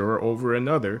insurer over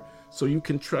another, so you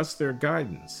can trust their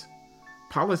guidance.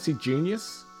 Policy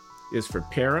Genius is for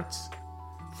parents,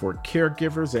 for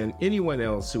caregivers, and anyone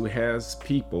else who has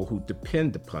people who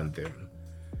depend upon them.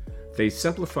 They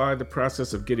simplify the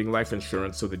process of getting life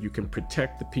insurance so that you can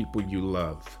protect the people you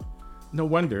love. No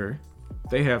wonder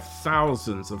they have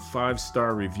thousands of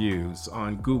 5-star reviews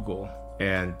on Google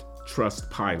and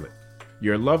Trustpilot.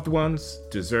 Your loved ones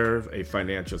deserve a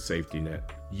financial safety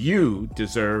net. You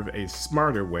deserve a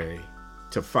smarter way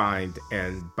to find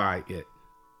and buy it.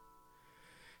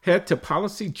 Head to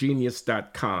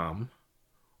policygenius.com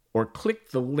or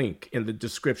click the link in the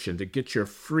description to get your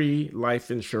free life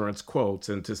insurance quotes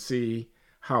and to see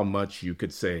how much you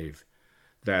could save.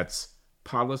 That's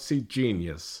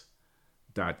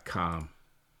policygenius.com.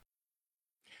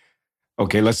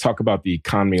 Okay, let's talk about the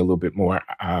economy a little bit more.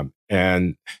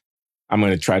 And I'm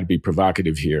going to try to be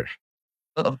provocative here.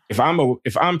 If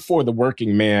I'm for the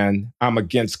working man, I'm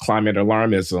against climate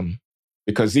alarmism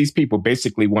because these people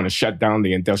basically want to shut down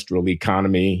the industrial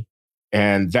economy.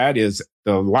 And that is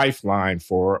the lifeline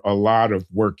for a lot of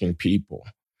working people.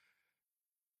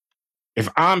 If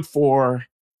I'm for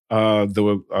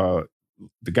the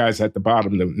guys at the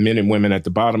bottom, the men and women at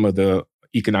the bottom of the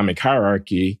economic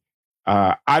hierarchy,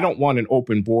 I don't want an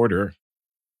open border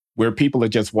where people are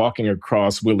just walking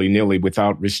across willy-nilly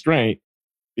without restraint,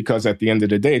 because at the end of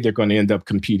the day, they're going to end up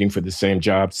competing for the same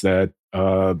jobs that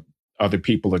other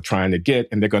people are trying to get,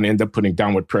 and they're going to end up putting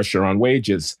downward pressure on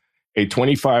wages. A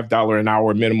 $25 an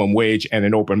hour minimum wage and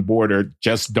an open border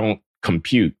just don't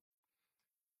compute.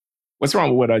 What's wrong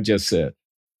with what I just said?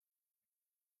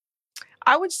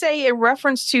 I would say in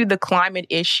reference to the climate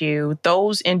issue,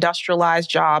 those industrialized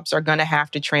jobs are going to have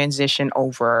to transition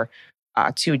over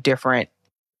to a different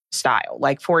style.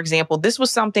 Like, for example, this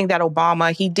was something that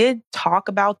Obama, he did talk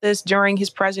about this during his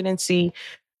presidency.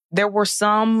 There were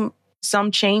some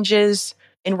changes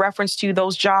in reference to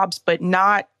those jobs, but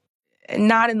not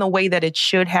in the way that it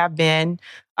should have been.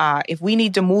 If we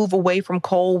need to move away from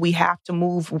coal, we have to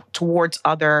move towards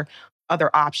other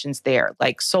options there,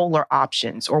 like solar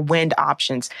options or wind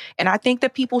options. And I think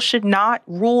that people should not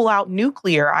rule out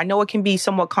nuclear. I know it can be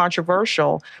somewhat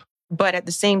controversial, but at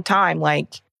the same time,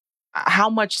 like, how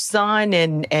much sun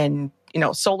and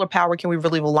solar power can we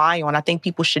really rely on? I think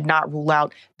people should not rule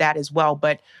out that as well.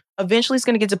 But eventually it's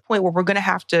going to get to a point where we're going to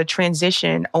have to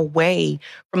transition away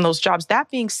from those jobs. That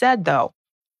being said, though,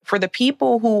 for the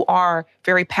people who are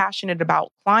very passionate about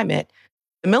climate,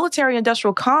 the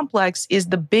military-industrial complex is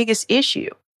the biggest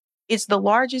issue. It's the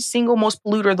largest single most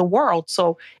polluter of the world.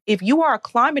 So if you are a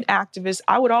climate activist,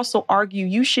 I would also argue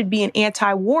you should be an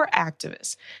anti-war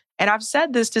activist. And I've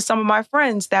said this to some of my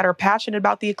friends that are passionate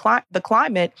about the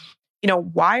climate.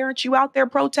 Why aren't you out there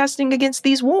protesting against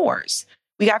these wars?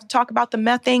 We have to talk about the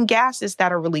methane gases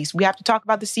that are released. We have to talk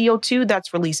about the CO2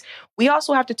 that's released. We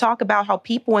also have to talk about how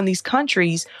people in these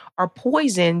countries are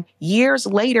poisoned years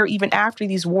later, even after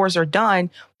these wars are done,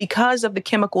 because of the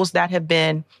chemicals that have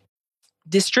been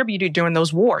distributed during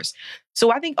those wars.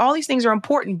 So I think all these things are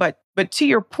important, but to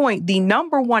your point, the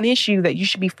number one issue that you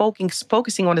should be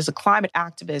focusing on as a climate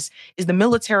activist is the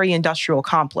military-industrial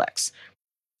complex.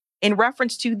 In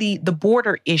reference to the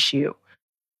border issue,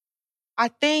 I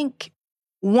think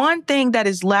one thing that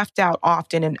is left out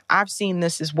often, and I've seen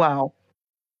this as well,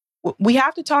 we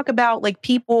have to talk about like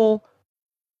people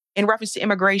in reference to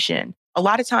immigration. A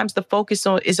lot of times the focus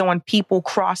is on people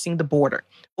crossing the border,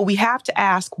 but we have to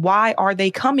ask, why are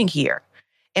they coming here?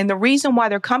 And the reason why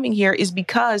they're coming here is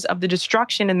because of the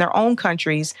destruction in their own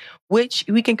countries, which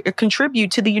we can contribute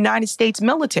to the United States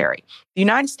military. The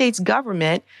United States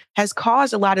government has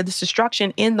caused a lot of this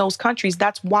destruction in those countries.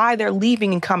 That's why they're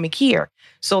leaving and coming here.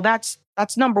 So that's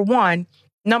number one.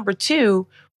 Number two,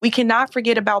 we cannot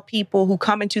forget about people who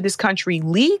come into this country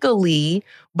legally,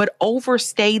 but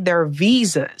overstay their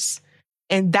visas.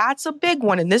 And that's a big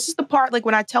one. And this is the part, like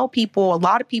when I tell people, a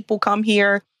lot of people come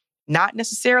here, not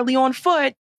necessarily on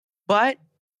foot, but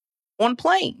on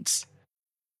planes.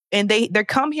 And they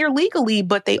come here legally,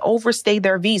 but they overstay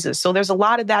their visas. So there's a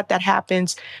lot of that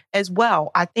happens as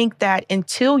well. I think that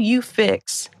until you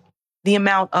fix the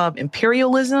amount of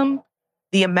imperialism,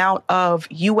 the amount of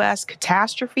U.S.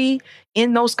 catastrophe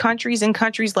in those countries, in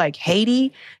countries like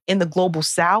Haiti, in the global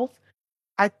South,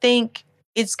 I think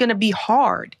it's going to be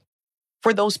hard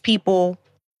for those people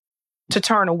to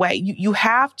turn away. You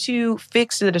have to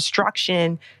fix the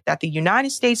destruction that the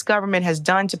United States government has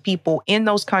done to people in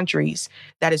those countries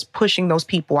that is pushing those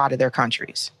people out of their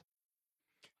countries.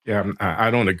 Yeah,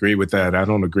 I don't agree with that. I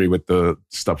don't agree with the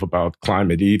stuff about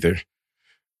climate either.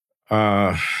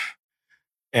 And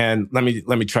let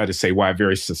me try to say why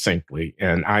very succinctly,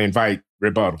 and I invite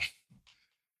rebuttal.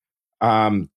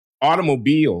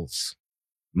 Automobiles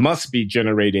must be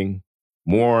generating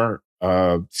more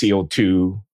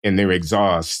CO2 in their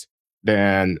exhaust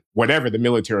than whatever the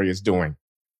military is doing.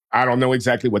 I don't know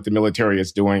exactly what the military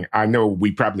is doing. I know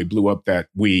we probably blew up the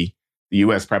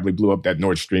U.S. probably blew up that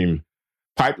Nord Stream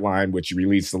pipeline, which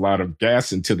released a lot of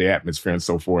gas into the atmosphere and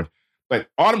so forth. But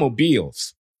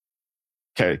automobiles,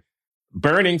 okay,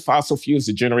 burning fossil fuels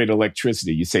to generate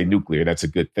electricity, you say nuclear, that's a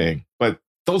good thing. But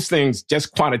those things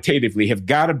just quantitatively have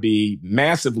got to be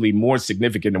massively more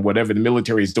significant than whatever the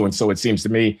military is doing. So it seems to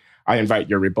me, I invite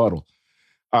your rebuttal.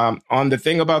 On the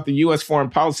thing about the U.S. foreign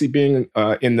policy being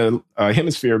in the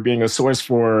hemisphere being a source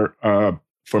for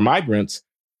migrants,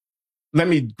 let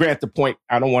me grant the point.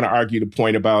 I don't want to argue the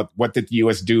point about what did the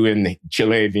U.S. do in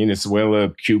Chile, Venezuela,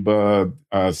 Cuba,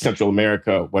 Central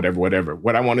America, whatever.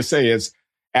 What I want to say is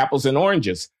apples and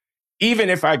oranges.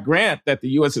 Even if I grant that the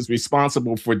U.S. is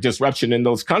responsible for disruption in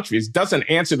those countries, doesn't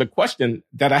answer the question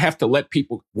that I have to let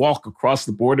people walk across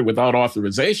the border without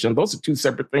authorization. Those are two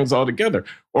separate things altogether.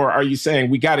 Or are you saying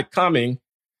we got it coming,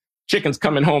 chicken's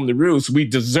coming home to roost, we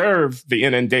deserve the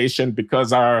inundation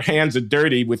because our hands are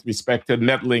dirty with respect to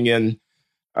meddling in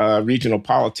regional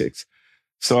politics?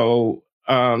 So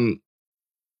I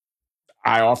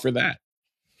offer that.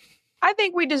 I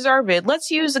think we deserve it. Let's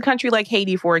use a country like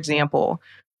Haiti, for example.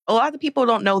 A lot of people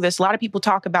don't know this. A lot of people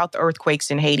talk about the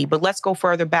earthquakes in Haiti, but let's go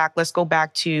further back. Let's go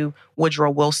back to Woodrow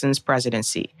Wilson's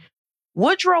presidency.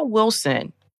 Woodrow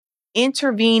Wilson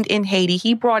intervened in Haiti.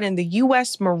 He brought in the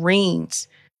U.S. Marines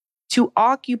to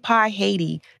occupy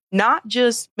Haiti, not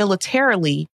just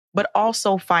militarily, but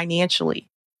also financially.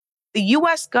 The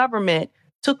U.S. government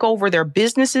took over their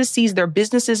businesses, seized their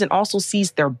businesses, and also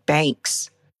seized their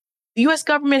banks. The U.S.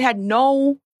 government had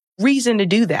no reason to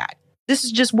do that. This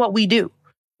is just what we do.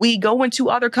 We go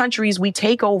into other countries, we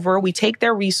take over, we take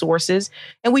their resources,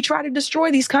 and we try to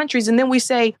destroy these countries. And then we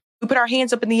put our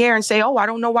hands up in the air and say, oh, I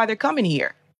don't know why they're coming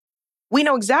here. We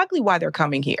know exactly why they're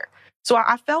coming here. So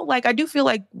I do feel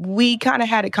like we kind of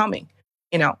had it coming,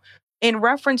 in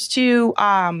reference to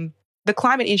the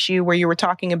climate issue where you were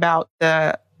talking about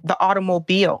the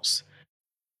automobiles,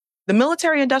 the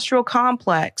military industrial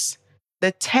complex,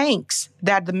 the tanks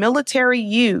that the military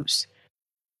use,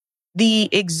 the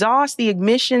exhaust, the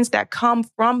emissions that come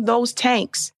from those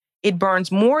tanks, it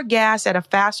burns more gas at a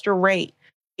faster rate.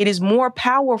 It is more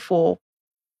powerful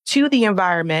to the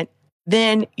environment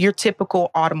than your typical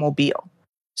automobile.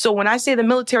 So when I say the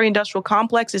military industrial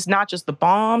complex, it's not just the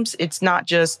bombs, it's not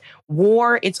just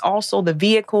war, it's also the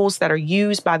vehicles that are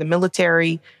used by the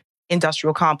military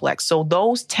industrial complex. So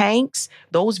those tanks,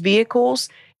 those vehicles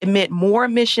emit more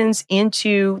emissions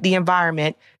into the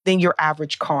environment than your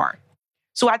average car.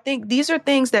 So I think these are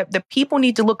things that the people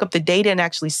need to look up the data and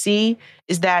actually see,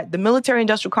 is that the military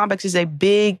industrial complex is a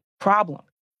big problem.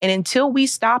 And until we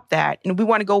stop that, and we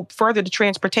want to go further to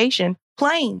transportation,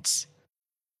 planes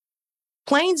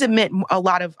emit a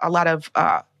lot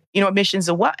of emissions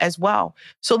as well.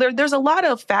 So there's a lot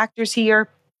of factors here.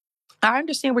 I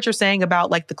understand what you're saying about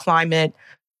like the climate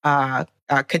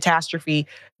catastrophe.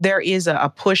 There is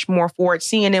a push more for it.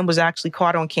 CNN was actually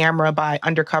caught on camera by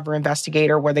undercover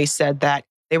investigator where they said that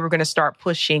they were going to start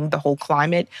pushing the whole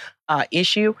climate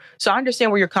issue. So I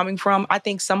understand where you're coming from. I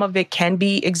think some of it can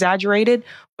be exaggerated,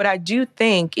 but I do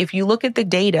think if you look at the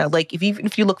data, like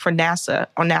if you look for NASA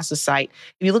on NASA's site,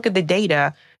 if you look at the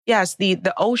data, yes,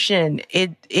 the ocean,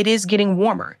 it is getting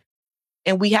warmer.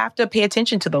 And we have to pay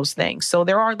attention to those things. So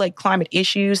there are like climate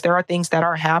issues. There are things that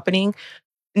are happening.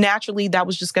 Naturally, that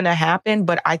was just going to happen.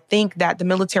 But I think that the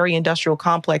military industrial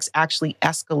complex actually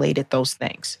escalated those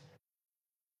things.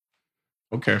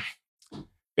 Okay.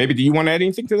 Baby, do you want to add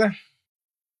anything to that?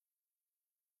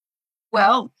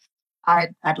 Well,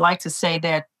 I'd like to say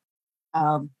that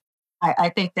I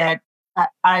think that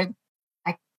I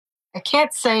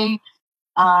can't say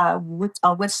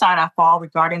on which side I fall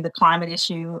regarding the climate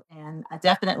issue, and I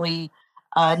definitely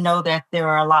know that there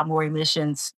are a lot more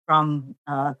emissions from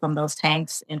those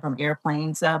tanks and from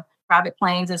airplanes, private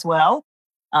planes as well,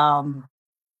 and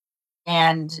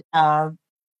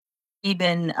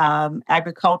even large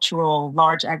agricultural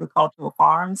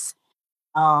farms.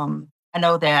 I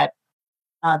know that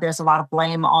there's a lot of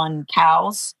blame on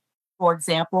cows, for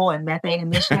example, and methane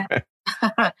emission.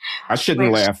 I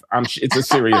shouldn't laugh. It's a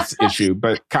serious issue,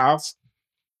 but cows?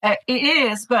 It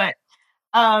is, but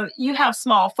you have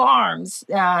small farms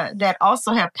that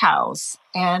also have cows.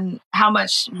 And how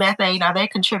much methane are they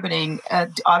contributing?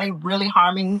 Are they really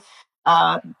harming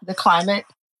the climate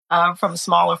from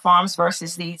smaller farms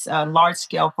versus these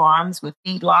large-scale farms with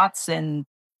feedlots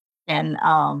and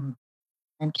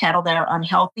cattle that are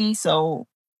unhealthy? So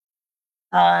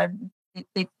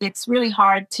it's really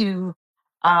hard to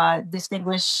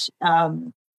distinguish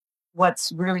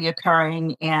what's really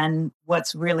occurring and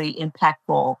what's really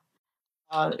impactful.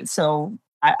 So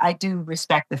I do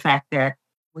respect the fact that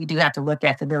we do have to look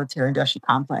at the military-industrial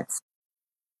complex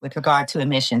with regard to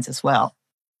emissions as well.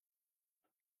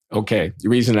 Okay. The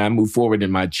reason I move forward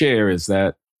in my chair is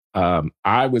that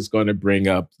I was going to bring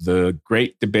up the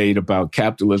great debate about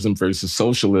capitalism versus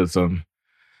socialism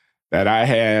that I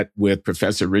had with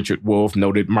Professor Richard Wolff,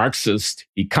 noted Marxist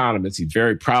economist. He's a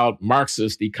very proud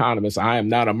Marxist economist. I am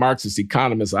not a Marxist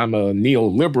economist. I'm a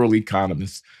neoliberal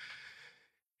economist.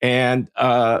 And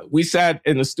we sat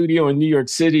in the studio in New York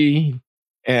City,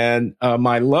 and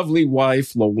my lovely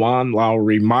wife, LaJuan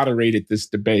Loury, moderated this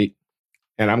debate.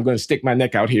 And I'm going to stick my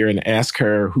neck out here and ask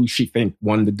her who she think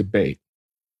won the debate.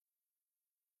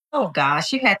 Oh,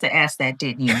 gosh, you had to ask that,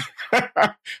 didn't you?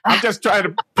 I'm just trying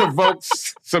to provoke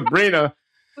Sabrina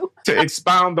to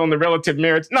expound on the relative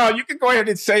merits. No, you can go ahead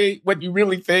and say what you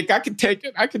really think. I can take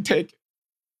it.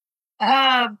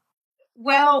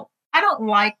 Well, I don't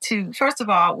like to, first of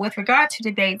all, with regard to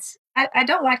debates, I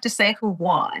don't like to say who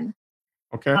won.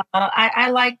 Okay.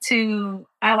 I like to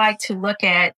look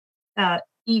at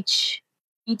each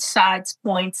side's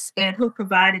points and who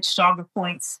provided stronger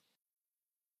points.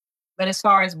 But as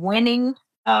far as winning,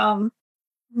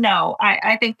 no,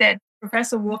 I think that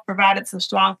Professor Wolff provided some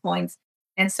strong points,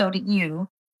 and so did you.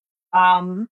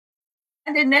 I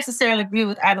didn't necessarily agree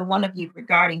with either one of you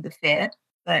regarding the Fed,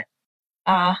 but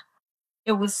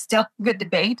it was still a good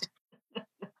debate.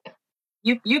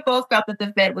 You both felt that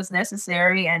the Fed was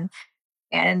necessary, and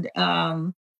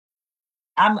I'm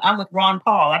with Ron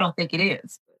Paul. I don't think it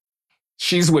is.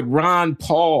 She's with Ron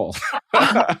Paul.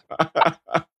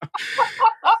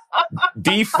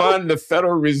 Defund the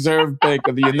Federal Reserve Bank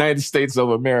of the United States of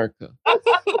America.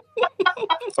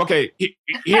 Okay,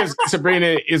 here's,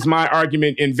 Sabrina, is my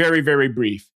argument in very, very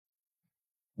brief.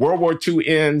 World War II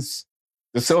ends.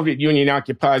 The Soviet Union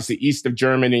occupies the east of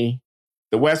Germany.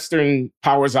 The Western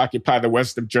powers occupy the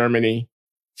west of Germany.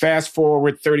 Fast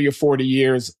forward 30 or 40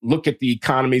 years, look at the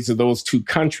economies of those two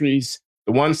countries.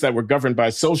 The ones that were governed by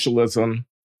socialism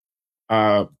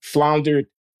floundered.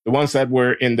 The ones that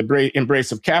were in the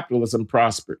embrace of capitalism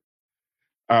prospered.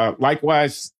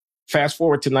 Likewise, fast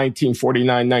forward to 1949,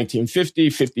 1950,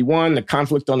 51, the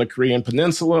conflict on the Korean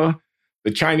Peninsula.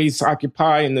 The Chinese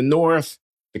occupy in the north,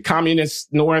 the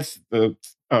communist north, the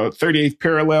 38th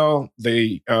parallel,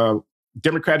 the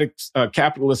democratic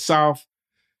capitalist south.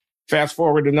 Fast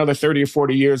forward another 30 or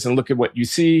 40 years and look at what you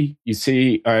see. You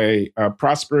see a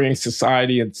prospering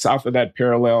society south of that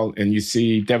parallel, and you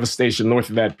see devastation north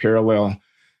of that parallel.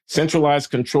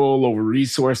 Centralized control over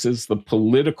resources, the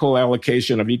political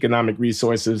allocation of economic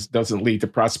resources doesn't lead to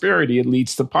prosperity, it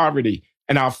leads to poverty.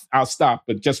 And I'll stop,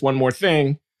 but just one more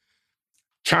thing.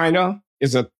 China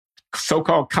is a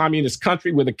so-called communist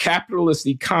country with a capitalist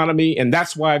economy, and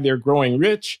that's why they're growing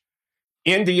rich.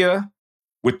 India,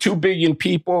 with 2 billion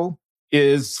people,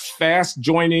 is fast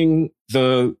joining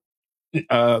the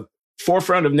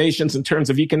forefront of nations in terms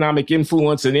of economic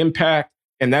influence and impact.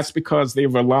 And that's because they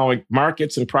were allowing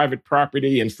markets and private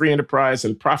property and free enterprise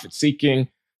and profit seeking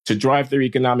to drive their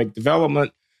economic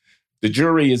development. The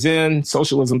jury is in.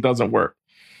 Socialism doesn't work.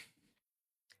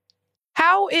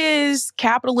 How is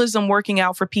capitalism working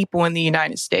out for people in the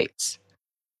United States?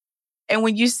 And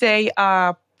when you say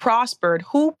prospered,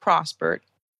 who prospered?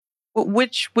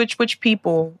 Which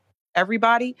people?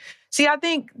 Everybody? See, I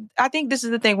think this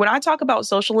is the thing. When I talk about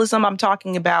socialism, I'm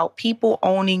talking about people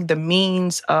owning the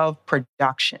means of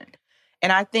production.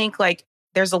 And I think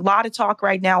there's a lot of talk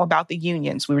right now about the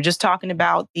unions. We were just talking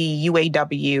about the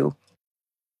UAW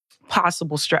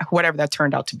possible strike, whatever that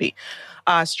turned out to be,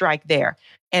 strike there.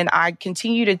 And I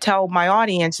continue to tell my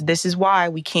audience, this is why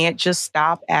we can't just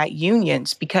stop at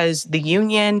unions, because the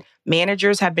union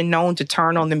managers have been known to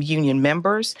turn on the union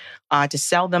members, to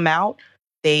sell them out.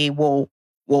 They will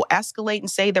escalate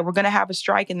and say that we're going to have a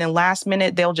strike. And then last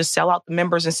minute, they'll just sell out the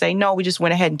members and say, no, we just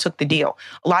went ahead and took the deal.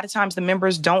 A lot of times the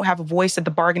members don't have a voice at the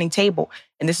bargaining table.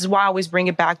 And this is why I always bring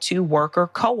it back to worker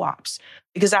co-ops,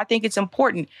 because I think it's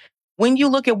important. When you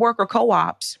look at worker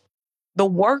co-ops, the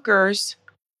workers,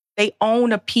 they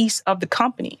own a piece of the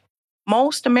company.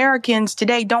 Most Americans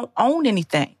today don't own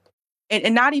anything.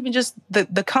 And not even just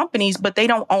the companies, but they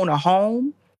don't own a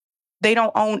home. They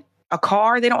don't own a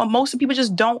car. Most of the people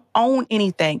just don't own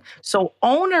anything. So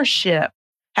ownership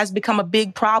has become a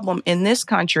big problem in this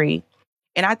country.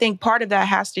 And I think part of that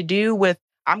has to do with,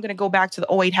 I'm going to go back to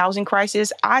the '08 housing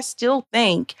crisis. I still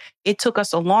think it took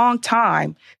us a long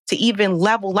time to even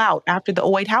level out after the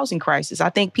 '08 housing crisis. I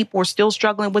think people were still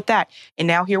struggling with that. And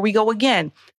now here we go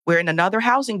again. We're in another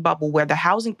housing bubble where the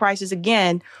housing prices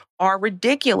again are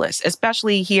ridiculous,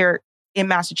 especially here in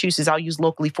Massachusetts. I'll use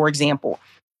locally, for example.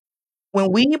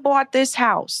 When we bought this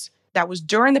house, that was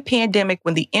during the pandemic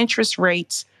when the interest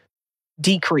rates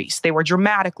decreased. They were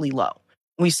dramatically low.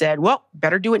 We said, well,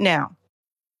 better do it now.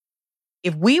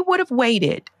 If we would have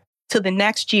waited till the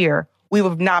next year, we would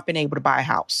have not been able to buy a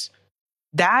house.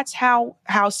 That's how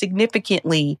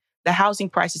significantly the housing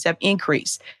prices have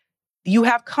increased. You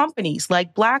have companies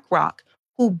like BlackRock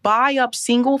who buy up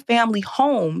single family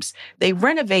homes, they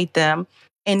renovate them,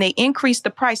 and they increase the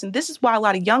price. And this is why a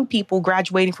lot of young people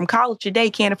graduating from college today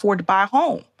can't afford to buy a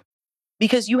home,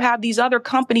 because you have these other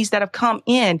companies that have come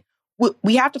in.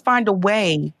 We have to find a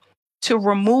way to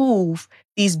remove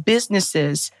these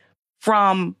businesses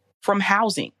from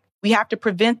housing. We have to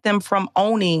prevent them from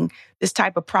owning this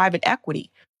type of private equity,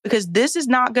 because this is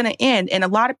not going to end. And a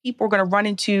lot of people are going to run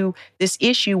into this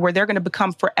issue where they're going to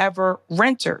become forever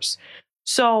renters.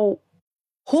 So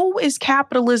who is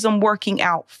capitalism working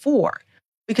out for?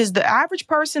 Because the average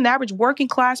person, the average working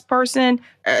class person,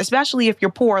 especially if you're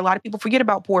poor, a lot of people forget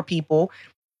about poor people,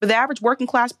 but the average working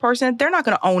class person, they're not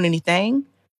going to own anything.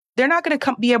 They're not going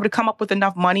to be able to come up with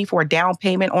enough money for a down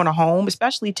payment on a home,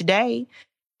 especially today.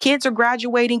 Kids are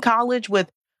graduating college with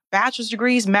bachelor's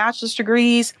degrees, master's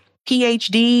degrees,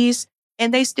 PhDs,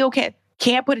 and they still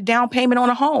can't put a down payment on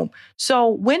a home. So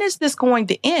when is this going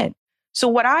to end? So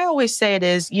what I always say it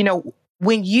is,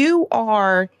 when you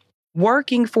are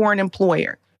working for an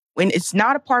employer, when it's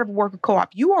not a part of a worker co-op,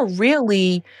 you are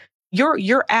really,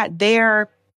 you're at their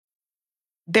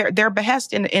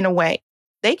behest in a way.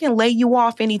 They can lay you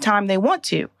off anytime they want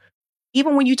to.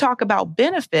 Even when you talk about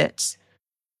benefits,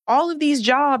 all of these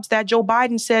jobs that Joe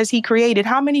Biden says he created,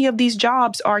 how many of these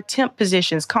jobs are temp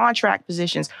positions, contract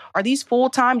positions? Are these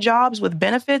full-time jobs with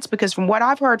benefits? Because from what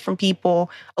I've heard from people,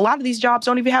 a lot of these jobs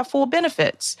don't even have full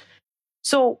benefits.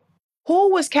 So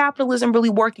who was capitalism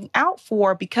really working out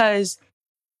for? Because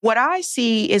what I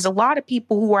see is a lot of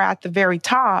people who are at the very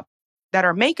top that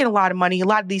are making a lot of money, a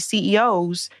lot of these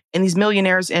CEOs and these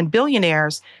millionaires and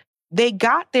billionaires, they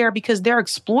got there because they're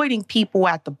exploiting people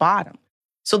at the bottom.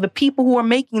 So the people who are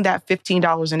making that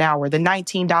 $15 an hour, the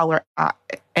 $19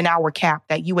 an hour cap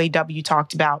that UAW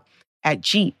talked about at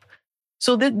Jeep.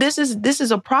 So this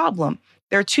is a problem.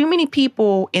 There are too many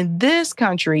people in this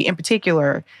country in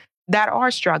particular that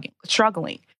are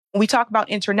struggling. When we talk about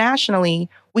internationally,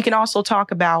 we can also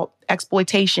talk about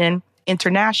exploitation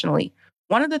internationally.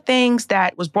 One of the things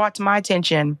that was brought to my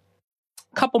attention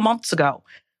a couple months ago,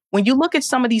 when you look at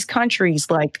some of these countries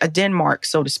like a Denmark,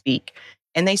 so to speak,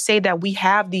 and they say that we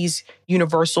have these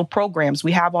universal programs,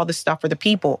 we have all this stuff for the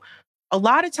people. A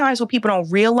lot of times what people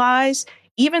don't realize,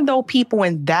 even though people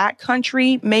in that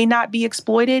country may not be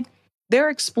exploited, they're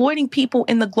exploiting people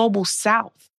in the global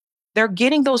south. They're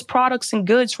getting those products and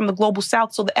goods from the global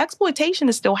south. So the exploitation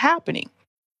is still happening.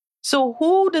 So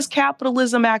who does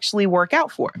capitalism actually work out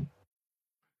for?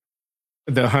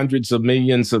 The hundreds of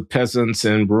millions of peasants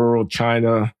in rural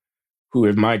China who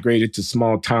have migrated to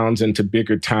small towns and to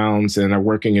bigger towns and are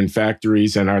working in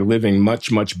factories and are living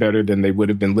much, much better than they would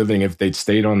have been living if they'd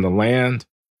stayed on the land.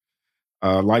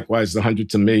 Likewise, the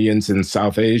hundreds of millions in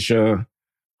South Asia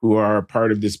who are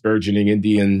part of this burgeoning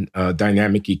Indian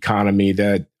dynamic economy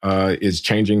that is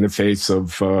changing the face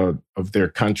of their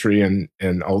country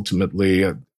and ultimately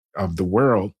of the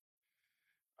world.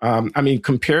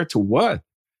 Compared to what?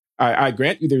 I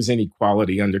grant you there's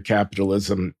inequality under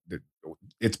capitalism.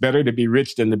 It's better to be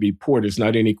rich than to be poor. There's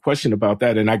not any question about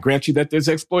that. And I grant you that there's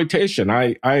exploitation.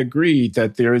 I agree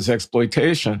that there is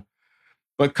exploitation.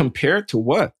 But compared to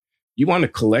what? You want to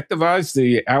collectivize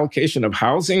the allocation of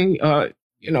housing?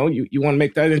 You want to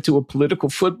make that into a political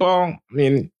football?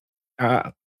 I'm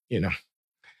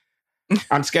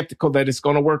skeptical that it's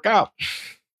going to work out.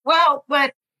 Well,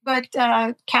 but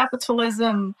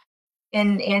capitalism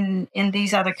in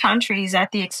these other countries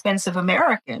at the expense of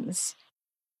Americans.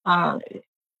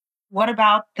 What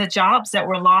about the jobs that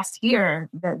were lost here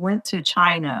that went to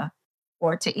China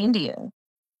or to India?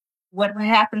 What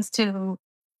happens to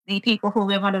the people who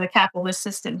live under the capitalist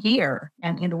system here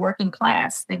and in the working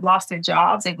class? They've lost their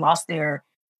jobs, they've lost their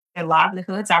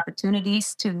livelihoods,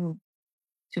 opportunities to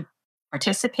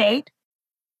participate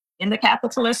in the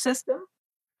capitalist system.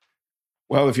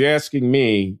 Well, if you're asking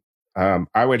me,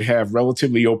 I would have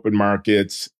relatively open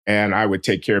markets and I would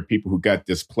take care of people who got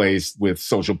displaced with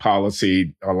social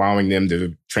policy, allowing them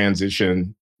to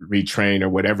transition, retrain or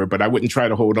whatever. But I wouldn't try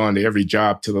to hold on to every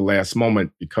job to the last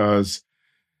moment because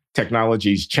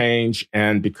technologies change.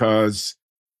 And because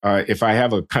if I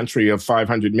have a country of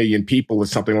 500 million people or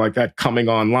something like that coming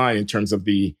online in terms of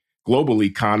the global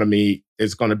economy,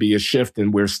 there's going to be a shift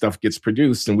in where stuff gets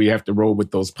produced and we have to roll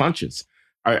with those punches.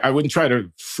 I wouldn't try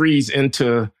to freeze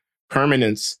into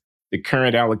permanence the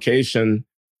current allocation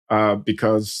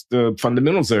because the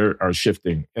fundamentals are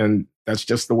shifting. And that's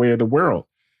just the way of the world.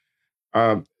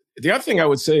 The other thing I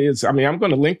would say is, I'm going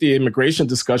to link the immigration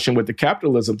discussion with the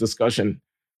capitalism discussion.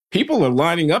 people are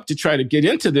lining up to try to get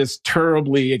into this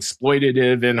terribly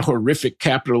exploitative and horrific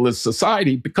capitalist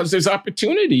society because there's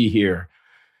opportunity here.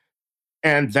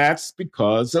 And that's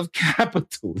because of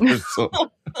capitalism.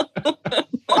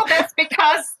 Well, that's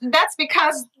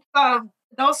because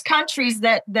those countries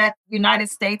that the United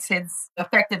States has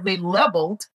effectively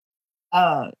leveled,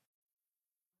 how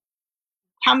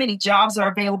many jobs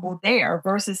are available there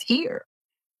versus here?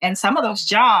 And some of those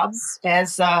jobs,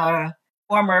 as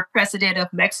former president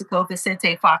of Mexico,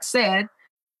 Vicente Fox, said,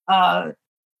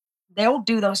 they'll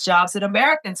do those jobs that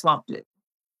Americans won't do.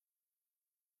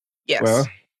 Yes. Well,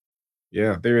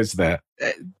 yeah, there is that.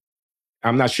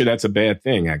 I'm not sure that's a bad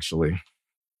thing, actually.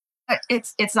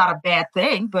 It's not a bad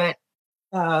thing, but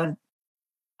I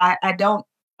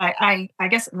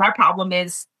guess my problem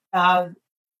is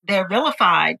they're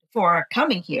vilified for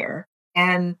coming here,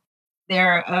 and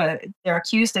they're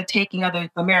accused of taking other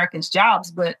Americans'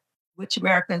 jobs, but which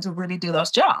Americans will really do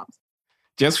those jobs?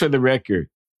 Just for the record,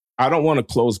 I don't want a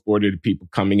closed border to people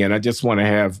coming in. I just want to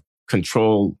have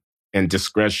control and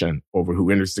discretion over who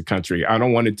enters the country. I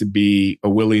don't want it to be a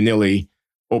willy-nilly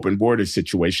open border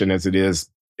situation as it is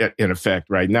in effect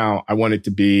right now. I want it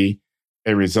to be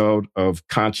a result of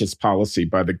conscious policy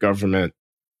by the government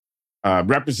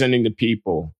representing the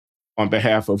people on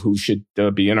behalf of who should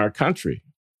be in our country.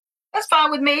 That's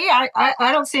fine with me. I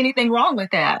don't see anything wrong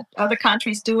with that. Other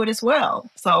countries do it as well.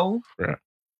 So, right.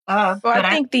 But I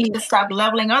think they stop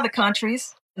leveling other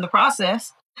countries in the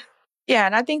process. Yeah,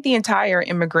 and I think the entire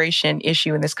immigration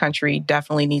issue in this country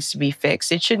definitely needs to be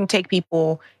fixed. It shouldn't take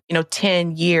people,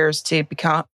 10 years to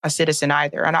become a citizen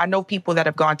either. And I know people that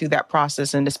have gone through that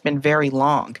process, and it's been very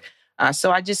long.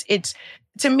 So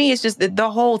to me, it's just the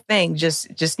whole thing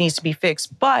just needs to be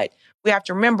fixed. But we have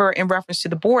to remember, in reference to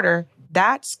the border,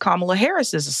 that's Kamala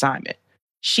Harris's assignment.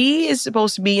 She is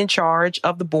supposed to be in charge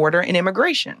of the border and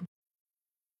immigration.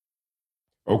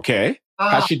 Okay.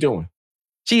 How's she doing?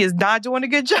 She is not doing a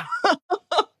good job.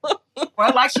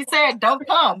 Well, like she said, don't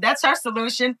come. That's her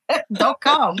solution. Don't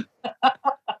come.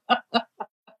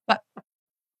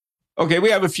 Okay,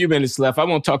 we have a few minutes left. I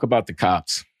won't talk about the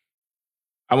cops.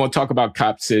 I won't talk about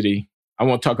Cop City. I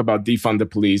won't talk about defund the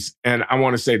police. And I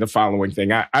want to say the following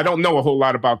thing. I don't know a whole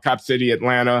lot about Cop City,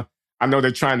 Atlanta. I know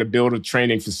they're trying to build a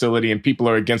training facility and people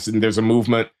are against it and there's a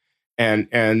movement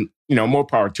and more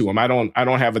power to them. I don't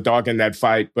have a dog in that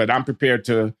fight, but I'm prepared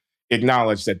to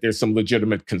acknowledge that there's some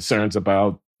legitimate concerns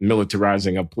about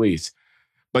militarizing of police.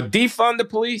 But defund the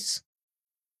police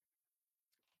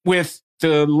with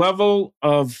the level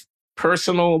of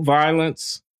personal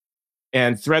violence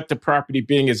and threat to property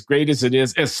being as great as it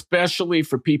is, especially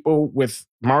for people with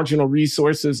marginal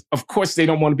resources. Of course, they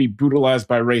don't want to be brutalized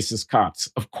by racist cops.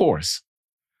 Of course.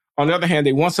 On the other hand,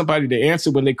 they want somebody to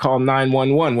answer when they call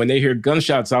 911, when they hear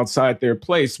gunshots outside their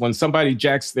place, when somebody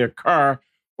jacks their car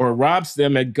or robs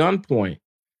them at gunpoint.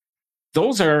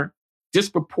 Those are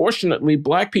disproportionately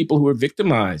Black people who are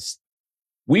victimized.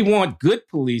 We want good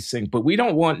policing, but we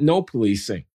don't want no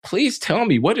policing. Please tell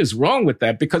me what is wrong with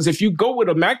that. Because if you go with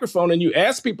a microphone and you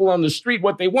ask people on the street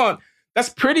what they want, that's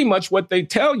pretty much what they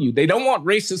tell you. They don't want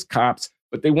racist cops,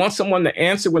 but they want someone to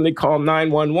answer when they call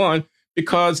 911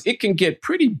 because it can get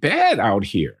pretty bad out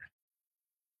here.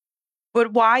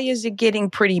 But why is it getting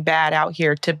pretty bad out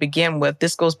here to begin with?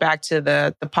 This goes back to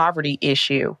the poverty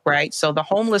issue, right? So the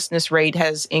homelessness rate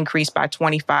has increased by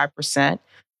 25%.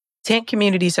 Tent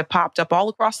communities have popped up all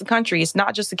across the country. It's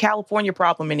not just a California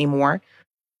problem anymore,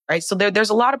 right? So there's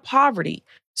a lot of poverty.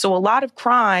 So a lot of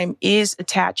crime is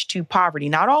attached to poverty.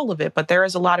 Not all of it, but there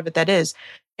is a lot of it that is.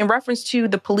 In reference to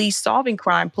the police solving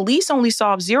crime, police only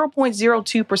solve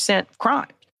 0.02% of crime.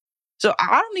 So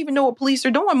I don't even know what police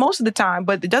are doing most of the time,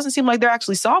 but it doesn't seem like they're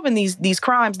actually solving these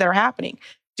crimes that are happening.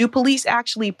 Do police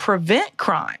actually prevent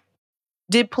crime?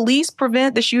 Did police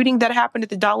prevent the shooting that happened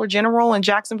at the Dollar General in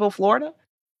Jacksonville, Florida?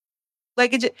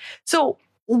 So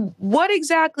what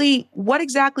exactly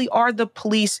are the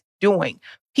police doing?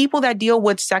 People that deal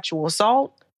with sexual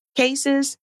assault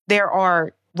cases, there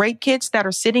are rape kits that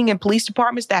are sitting in police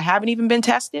departments that haven't even been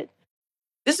tested.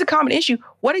 This is a common issue.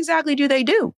 What exactly do they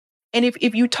do? And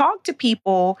if you talk to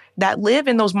people that live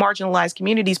in those marginalized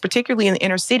communities, particularly in the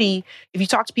inner city, if you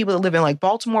talk to people that live in like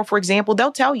Baltimore, for example,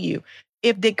 they'll tell you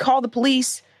if they call the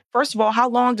police, first of all, how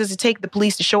long does it take the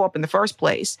police to show up in the first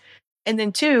place? And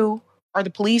then two, are the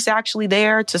police actually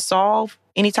there to solve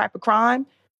any type of crime?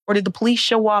 Or did the police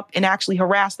show up and actually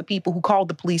harass the people who called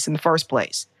the police in the first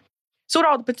place? So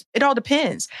it all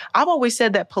depends. I've always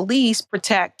said that police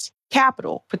protect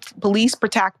capital, police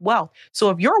protect wealth. So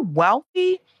if you're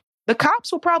wealthy, the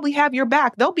cops will probably have your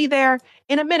back. They'll be there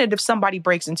in a minute if somebody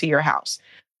breaks into your house.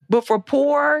 But for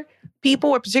poor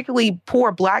people, or particularly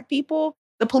poor Black people,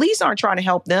 the police aren't trying to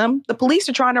help them. The police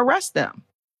are trying to arrest them.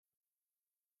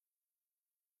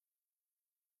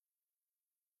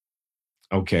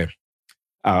 Okay.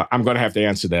 I'm going to have to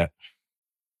answer that.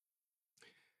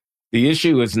 The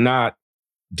issue is not,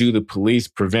 do the police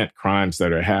prevent crimes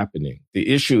that are happening? The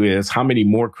issue is, how many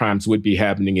more crimes would be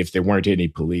happening if there weren't any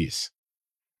police?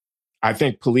 I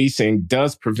think policing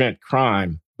does prevent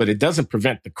crime, but it doesn't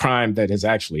prevent the crime that has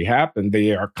actually happened.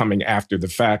 They are coming after the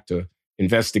fact to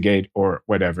investigate or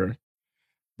whatever.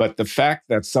 But the fact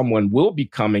that someone will be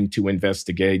coming to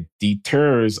investigate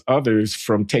deters others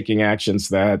from taking actions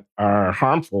that are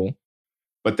harmful,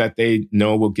 but that they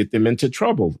know will get them into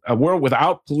trouble. A world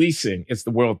without policing is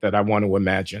the world that I want to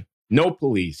imagine. No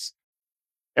police.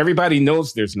 Everybody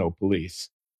knows there's no police.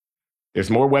 There's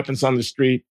more weapons on the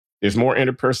street. There's more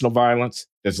interpersonal violence.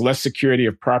 There's less security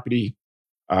of property.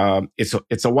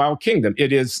 It's a wild kingdom.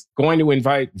 It is going to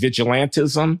invite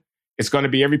vigilantism. It's going to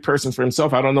be every person for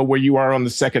himself. I don't know where you are on the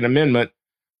Second Amendment,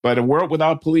 but a world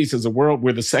without police is a world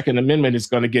where the Second Amendment is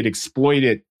going to get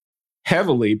exploited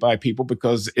heavily by people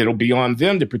because it'll be on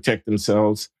them to protect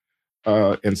themselves,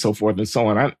 and so forth and so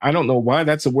on. I don't know why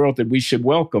that's a world that we should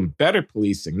welcome. Better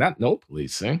policing, not no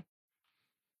policing.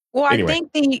 Well, Anyway. I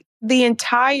think the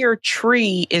entire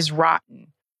tree is rotten.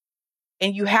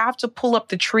 And you have to pull up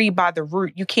the tree by the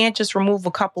root. You can't just remove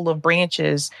a couple of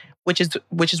branches, which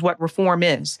is what reform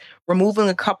is. Removing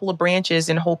a couple of branches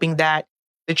and hoping that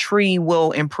the tree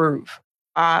will improve.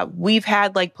 We've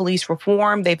had like police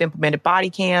reform. They've implemented body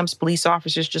cams. Police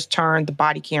officers just turned the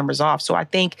body cameras off. So I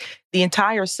think the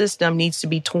entire system needs to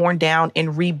be torn down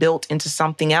and rebuilt into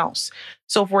something else.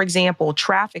 So, for example,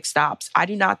 traffic stops. I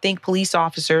do not think police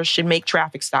officers should make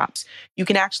traffic stops. You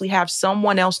can actually have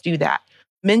someone else do that.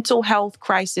 Mental health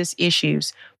crisis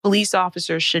issues. Police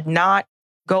officers should not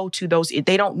go to those.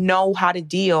 They don't know how to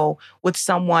deal with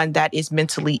someone that is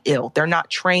mentally ill. They're not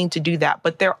trained to do that.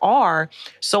 But there are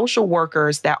social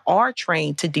workers that are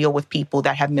trained to deal with people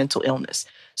that have mental illness.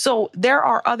 So there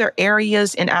are other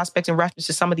areas and aspects in reference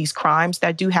to some of these crimes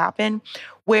that do happen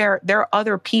where there are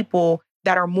other people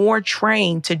that are more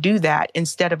trained to do that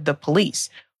instead of the police.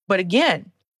 But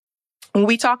again, when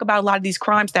we talk about a lot of these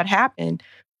crimes that happen,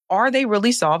 are they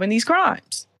really solving these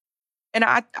crimes? And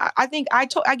I think I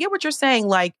get what you're saying.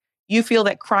 Like, you feel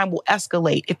that crime will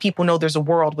escalate if people know there's a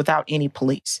world without any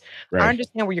police. Right. I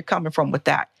understand where you're coming from with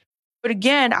that. But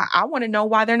again, I want to know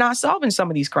why they're not solving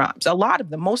some of these crimes. A lot of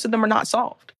them, most of them are not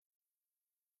solved.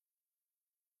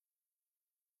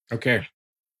 Okay.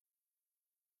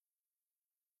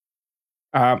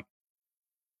 I'm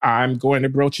going to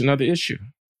broach another issue.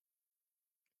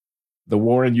 The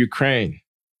war in Ukraine.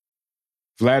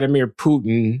 Vladimir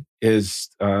Putin is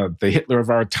the Hitler of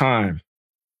our time.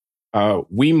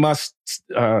 We must,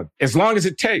 as long as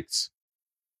it takes,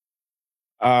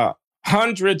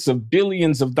 hundreds of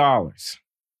billions of dollars.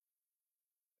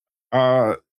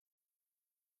 I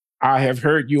have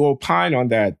heard you opine on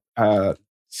that,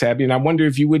 Sabby, and I wonder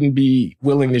if you wouldn't be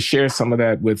willing to share some of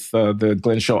that with the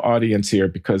Glenn Show audience here,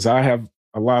 because I have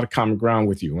a lot of common ground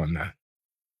with you on that.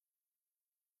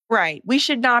 Right. We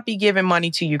should not be giving money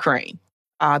to Ukraine.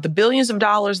 The billions of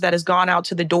dollars that has gone out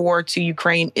to the door to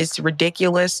Ukraine is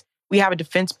ridiculous. We have a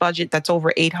defense budget that's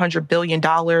over $800 billion.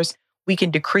 We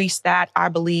can decrease that, I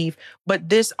believe. But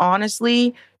this,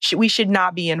 honestly, we should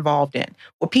not be involved in.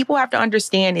 What people have to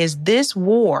understand is this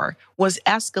war was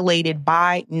escalated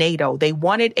by NATO. They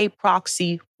wanted a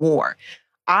proxy war.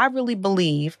 I really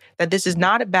believe that this is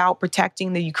not about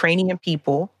protecting the Ukrainian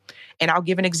people. And I'll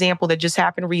give an example that just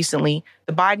happened recently.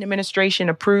 The Biden administration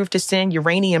approved to send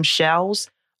uranium shells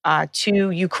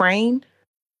to Ukraine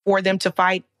for them to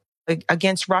fight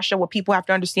against Russia. What people have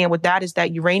to understand with that is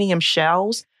that uranium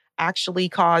shells actually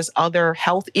cause other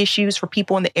health issues for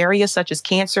people in the area, such as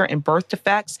cancer and birth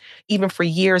defects, even for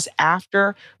years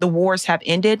after the wars have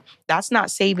ended. That's not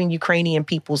saving Ukrainian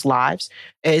people's lives.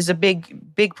 It is a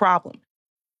big, big problem.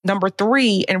 Number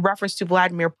three, in reference to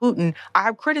Vladimir Putin, I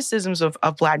have criticisms of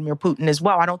Vladimir Putin as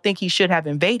well. I don't think he should have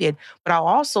invaded, but I'll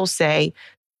also say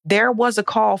there was a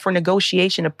call for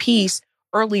negotiation of peace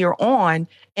earlier on,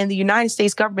 and the United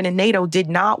States government and NATO did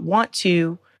not want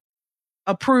to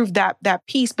approve that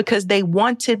peace because they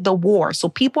wanted the war. So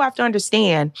people have to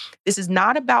understand this is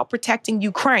not about protecting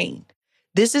Ukraine.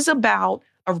 This is about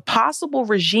a possible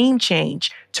regime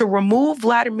change to remove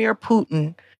Vladimir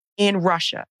Putin in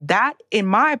Russia. That, in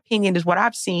my opinion, is what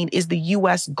I've seen is the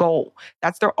U.S. goal.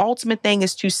 That's their ultimate thing,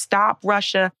 is to stop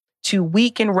Russia, to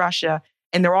weaken Russia.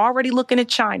 And they're already looking at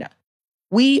China.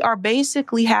 We are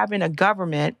basically having a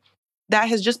government that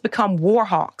has just become war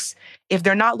hawks. If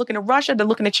they're not looking at Russia, they're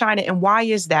looking at China. And why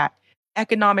is that?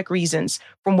 Economic reasons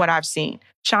from what I've seen.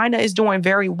 China is doing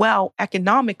very well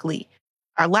economically.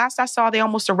 Last I saw, they've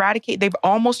almost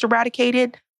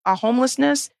eradicated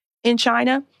homelessness in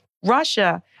China.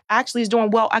 Russia actually is doing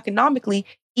well economically,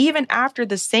 even after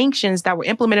the sanctions that were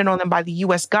implemented on them by the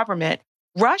US government.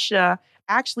 Russia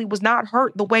actually was not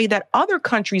hurt the way that other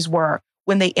countries were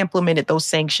when they implemented those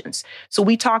sanctions. So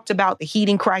we talked about the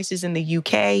heating crisis in the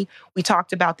UK. We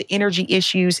talked about the energy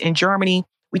issues in Germany.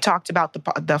 We talked about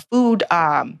the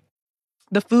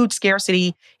food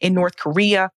scarcity in North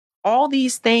Korea. All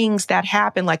these things that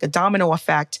happen like a domino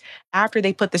effect after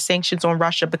they put the sanctions on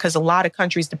Russia, because a lot of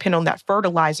countries depend on that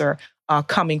fertilizer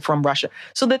coming from Russia.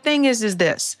 So the thing is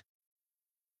this: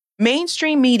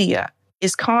 mainstream media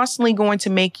is constantly going to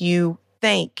make you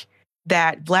think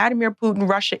that Vladimir Putin,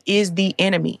 Russia is the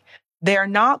enemy. They're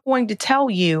not going to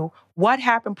tell you what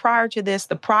happened prior to this,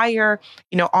 the prior,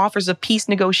 offers of peace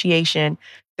negotiation.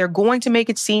 They're going to make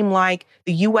it seem like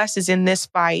the US is in this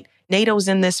fight, NATO's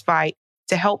in this fight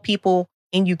to help people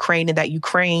in Ukraine, and that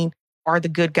Ukraine are the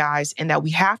good guys and that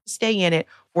we have to stay in it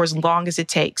for as long as it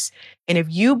takes. And if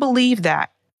you believe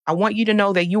that, I want you to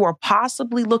know that you are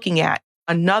possibly looking at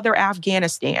another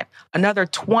Afghanistan, another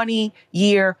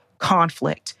 20-year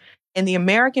conflict. And the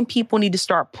American people need to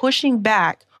start pushing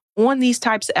back on these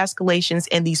types of escalations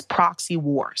and these proxy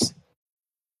wars.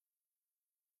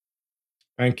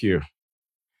 Thank you.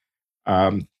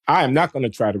 I am not going to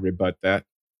try to rebut that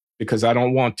because I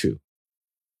don't want to.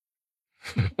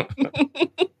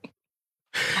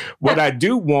 What I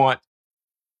do want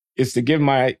is to give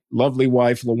my lovely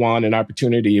wife, LaJuan, an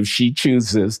opportunity, if she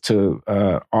chooses, to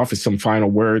offer some final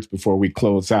words before we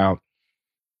close out.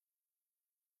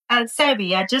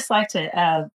 Sabby, I'd just like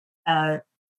to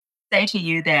say to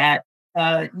you that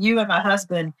you and my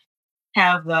husband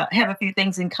have a few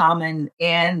things in common,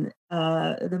 and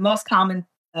the most common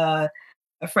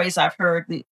phrase I've heard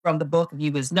from the both of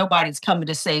you is "nobody's coming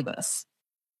to save us."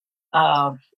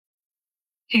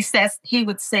 He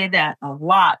would say that a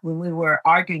lot when we were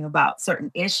arguing about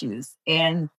certain issues,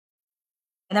 and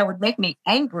that would make me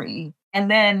angry.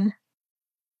 And then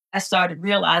I started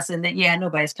realizing that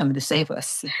nobody's coming to save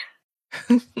us.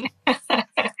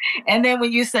 And then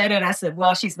when you said it, I said,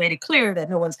 well, she's made it clear that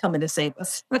no one's coming to save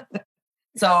us.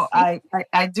 So I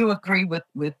do agree with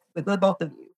both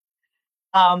of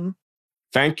you.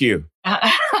 Thank you.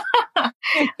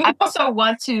 I also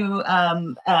want to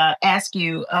ask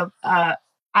you,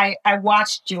 I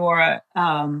watched your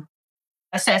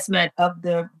assessment of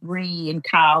the Bree and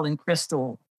Kyle and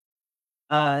Crystal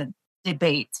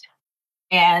debate.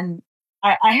 And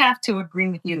I have to agree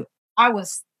with you. I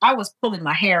was pulling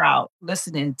my hair out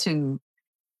listening to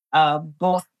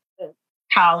both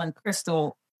Kyle and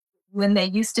Crystal when they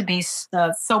used to be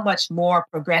so much more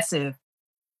progressive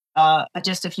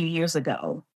just a few years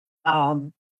ago.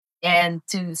 And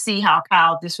to see how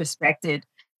Kyle disrespected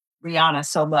Brianna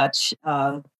so much.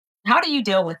 How do you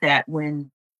deal with that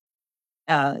when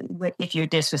if you're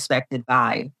disrespected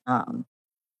by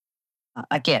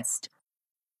a guest?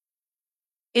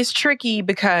 It's tricky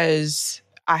because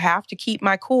I have to keep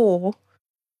my cool,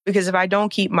 because if I don't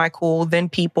keep my cool, then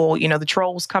people, the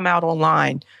trolls come out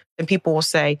online and people will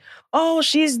say, oh,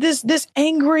 she's this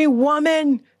angry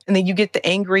woman. And then you get the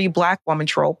angry Black woman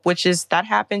trope, that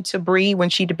happened to Bree when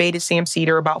she debated Sam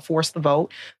Cedar about force the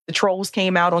vote. The trolls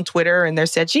came out on Twitter and they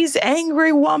said, she's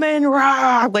angry woman,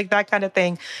 rah, like that kind of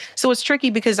thing. So it's tricky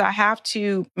because I have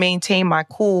to maintain my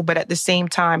cool, but at the same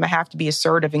time, I have to be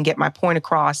assertive and get my point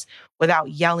across without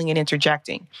yelling and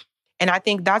interjecting. And I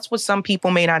think that's what some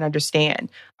people may not understand.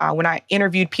 When I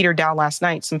interviewed Peter Dow last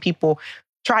night, some people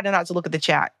tried not to look at the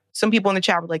chat. Some people in the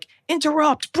chat were like,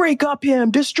 interrupt, break up him,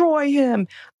 destroy him.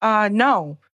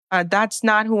 No, that's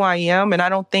not who I am. And I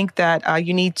don't think that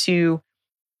you need to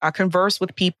converse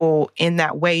with people in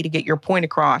that way to get your point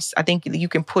across. I think that you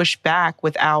can push back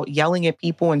without yelling at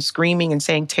people and screaming and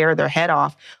saying tear their head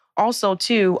off. Also,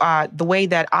 too, the way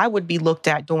that I would be looked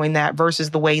at doing that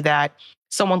versus the way that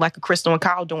someone like a Crystal and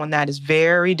Kyle doing that is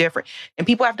very different. And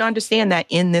people have to understand that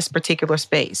in this particular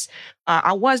space.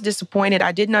 I was disappointed.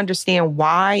 I didn't understand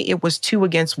why it was 2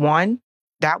 against 1.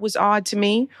 That was odd to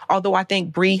me. Although I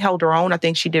think Bree held her own. I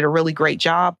think she did a really great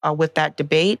job with that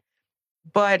debate.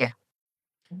 But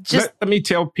let me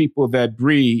tell people that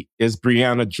Bree is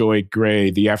Brianna Joy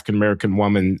Gray, the African-American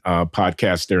woman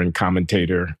podcaster and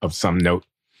commentator of some note.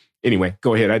 Anyway,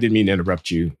 go ahead. I didn't mean to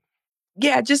interrupt you.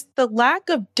 Yeah, just the lack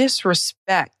of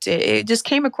disrespect. It just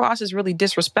came across as really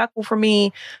disrespectful for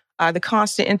me. The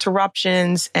constant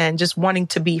interruptions and just wanting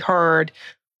to be heard.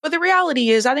 But the reality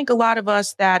is, I think a lot of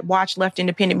us that watch left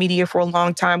independent media for a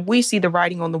long time, we see the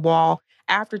writing on the wall.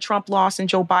 After Trump lost and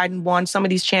Joe Biden won, some of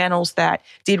these channels that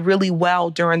did really well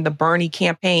during the Bernie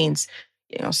campaigns,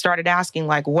 started asking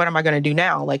like, what am I going to do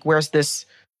now? Like, where's this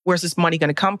money going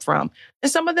to come from? And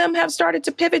some of them have started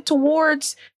to pivot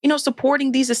towards,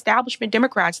 supporting these establishment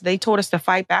Democrats they told us to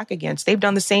fight back against. They've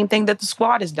done the same thing that the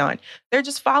squad has done. They're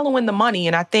just following the money.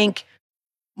 And I think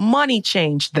money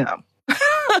changed them.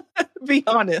 Be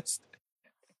honest.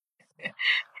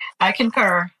 I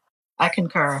concur.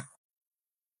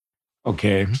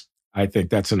 Okay, I think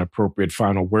that's an appropriate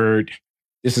final word.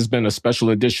 This has been a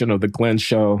special edition of The Glenn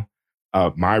Show.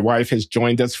 My wife has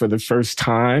joined us for the first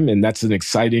time, and that's an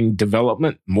exciting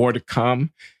development. More to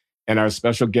come. And our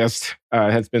special guest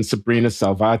has been Sabrina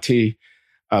Salvati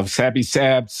of Sabby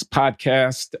Sab's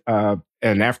podcast,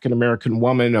 an African-American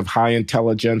woman of high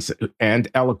intelligence and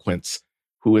eloquence,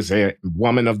 who is a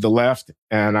woman of the left.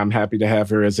 And I'm happy to have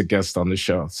her as a guest on the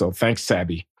show. So thanks,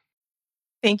 Sabby.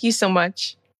 Thank you so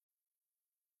much.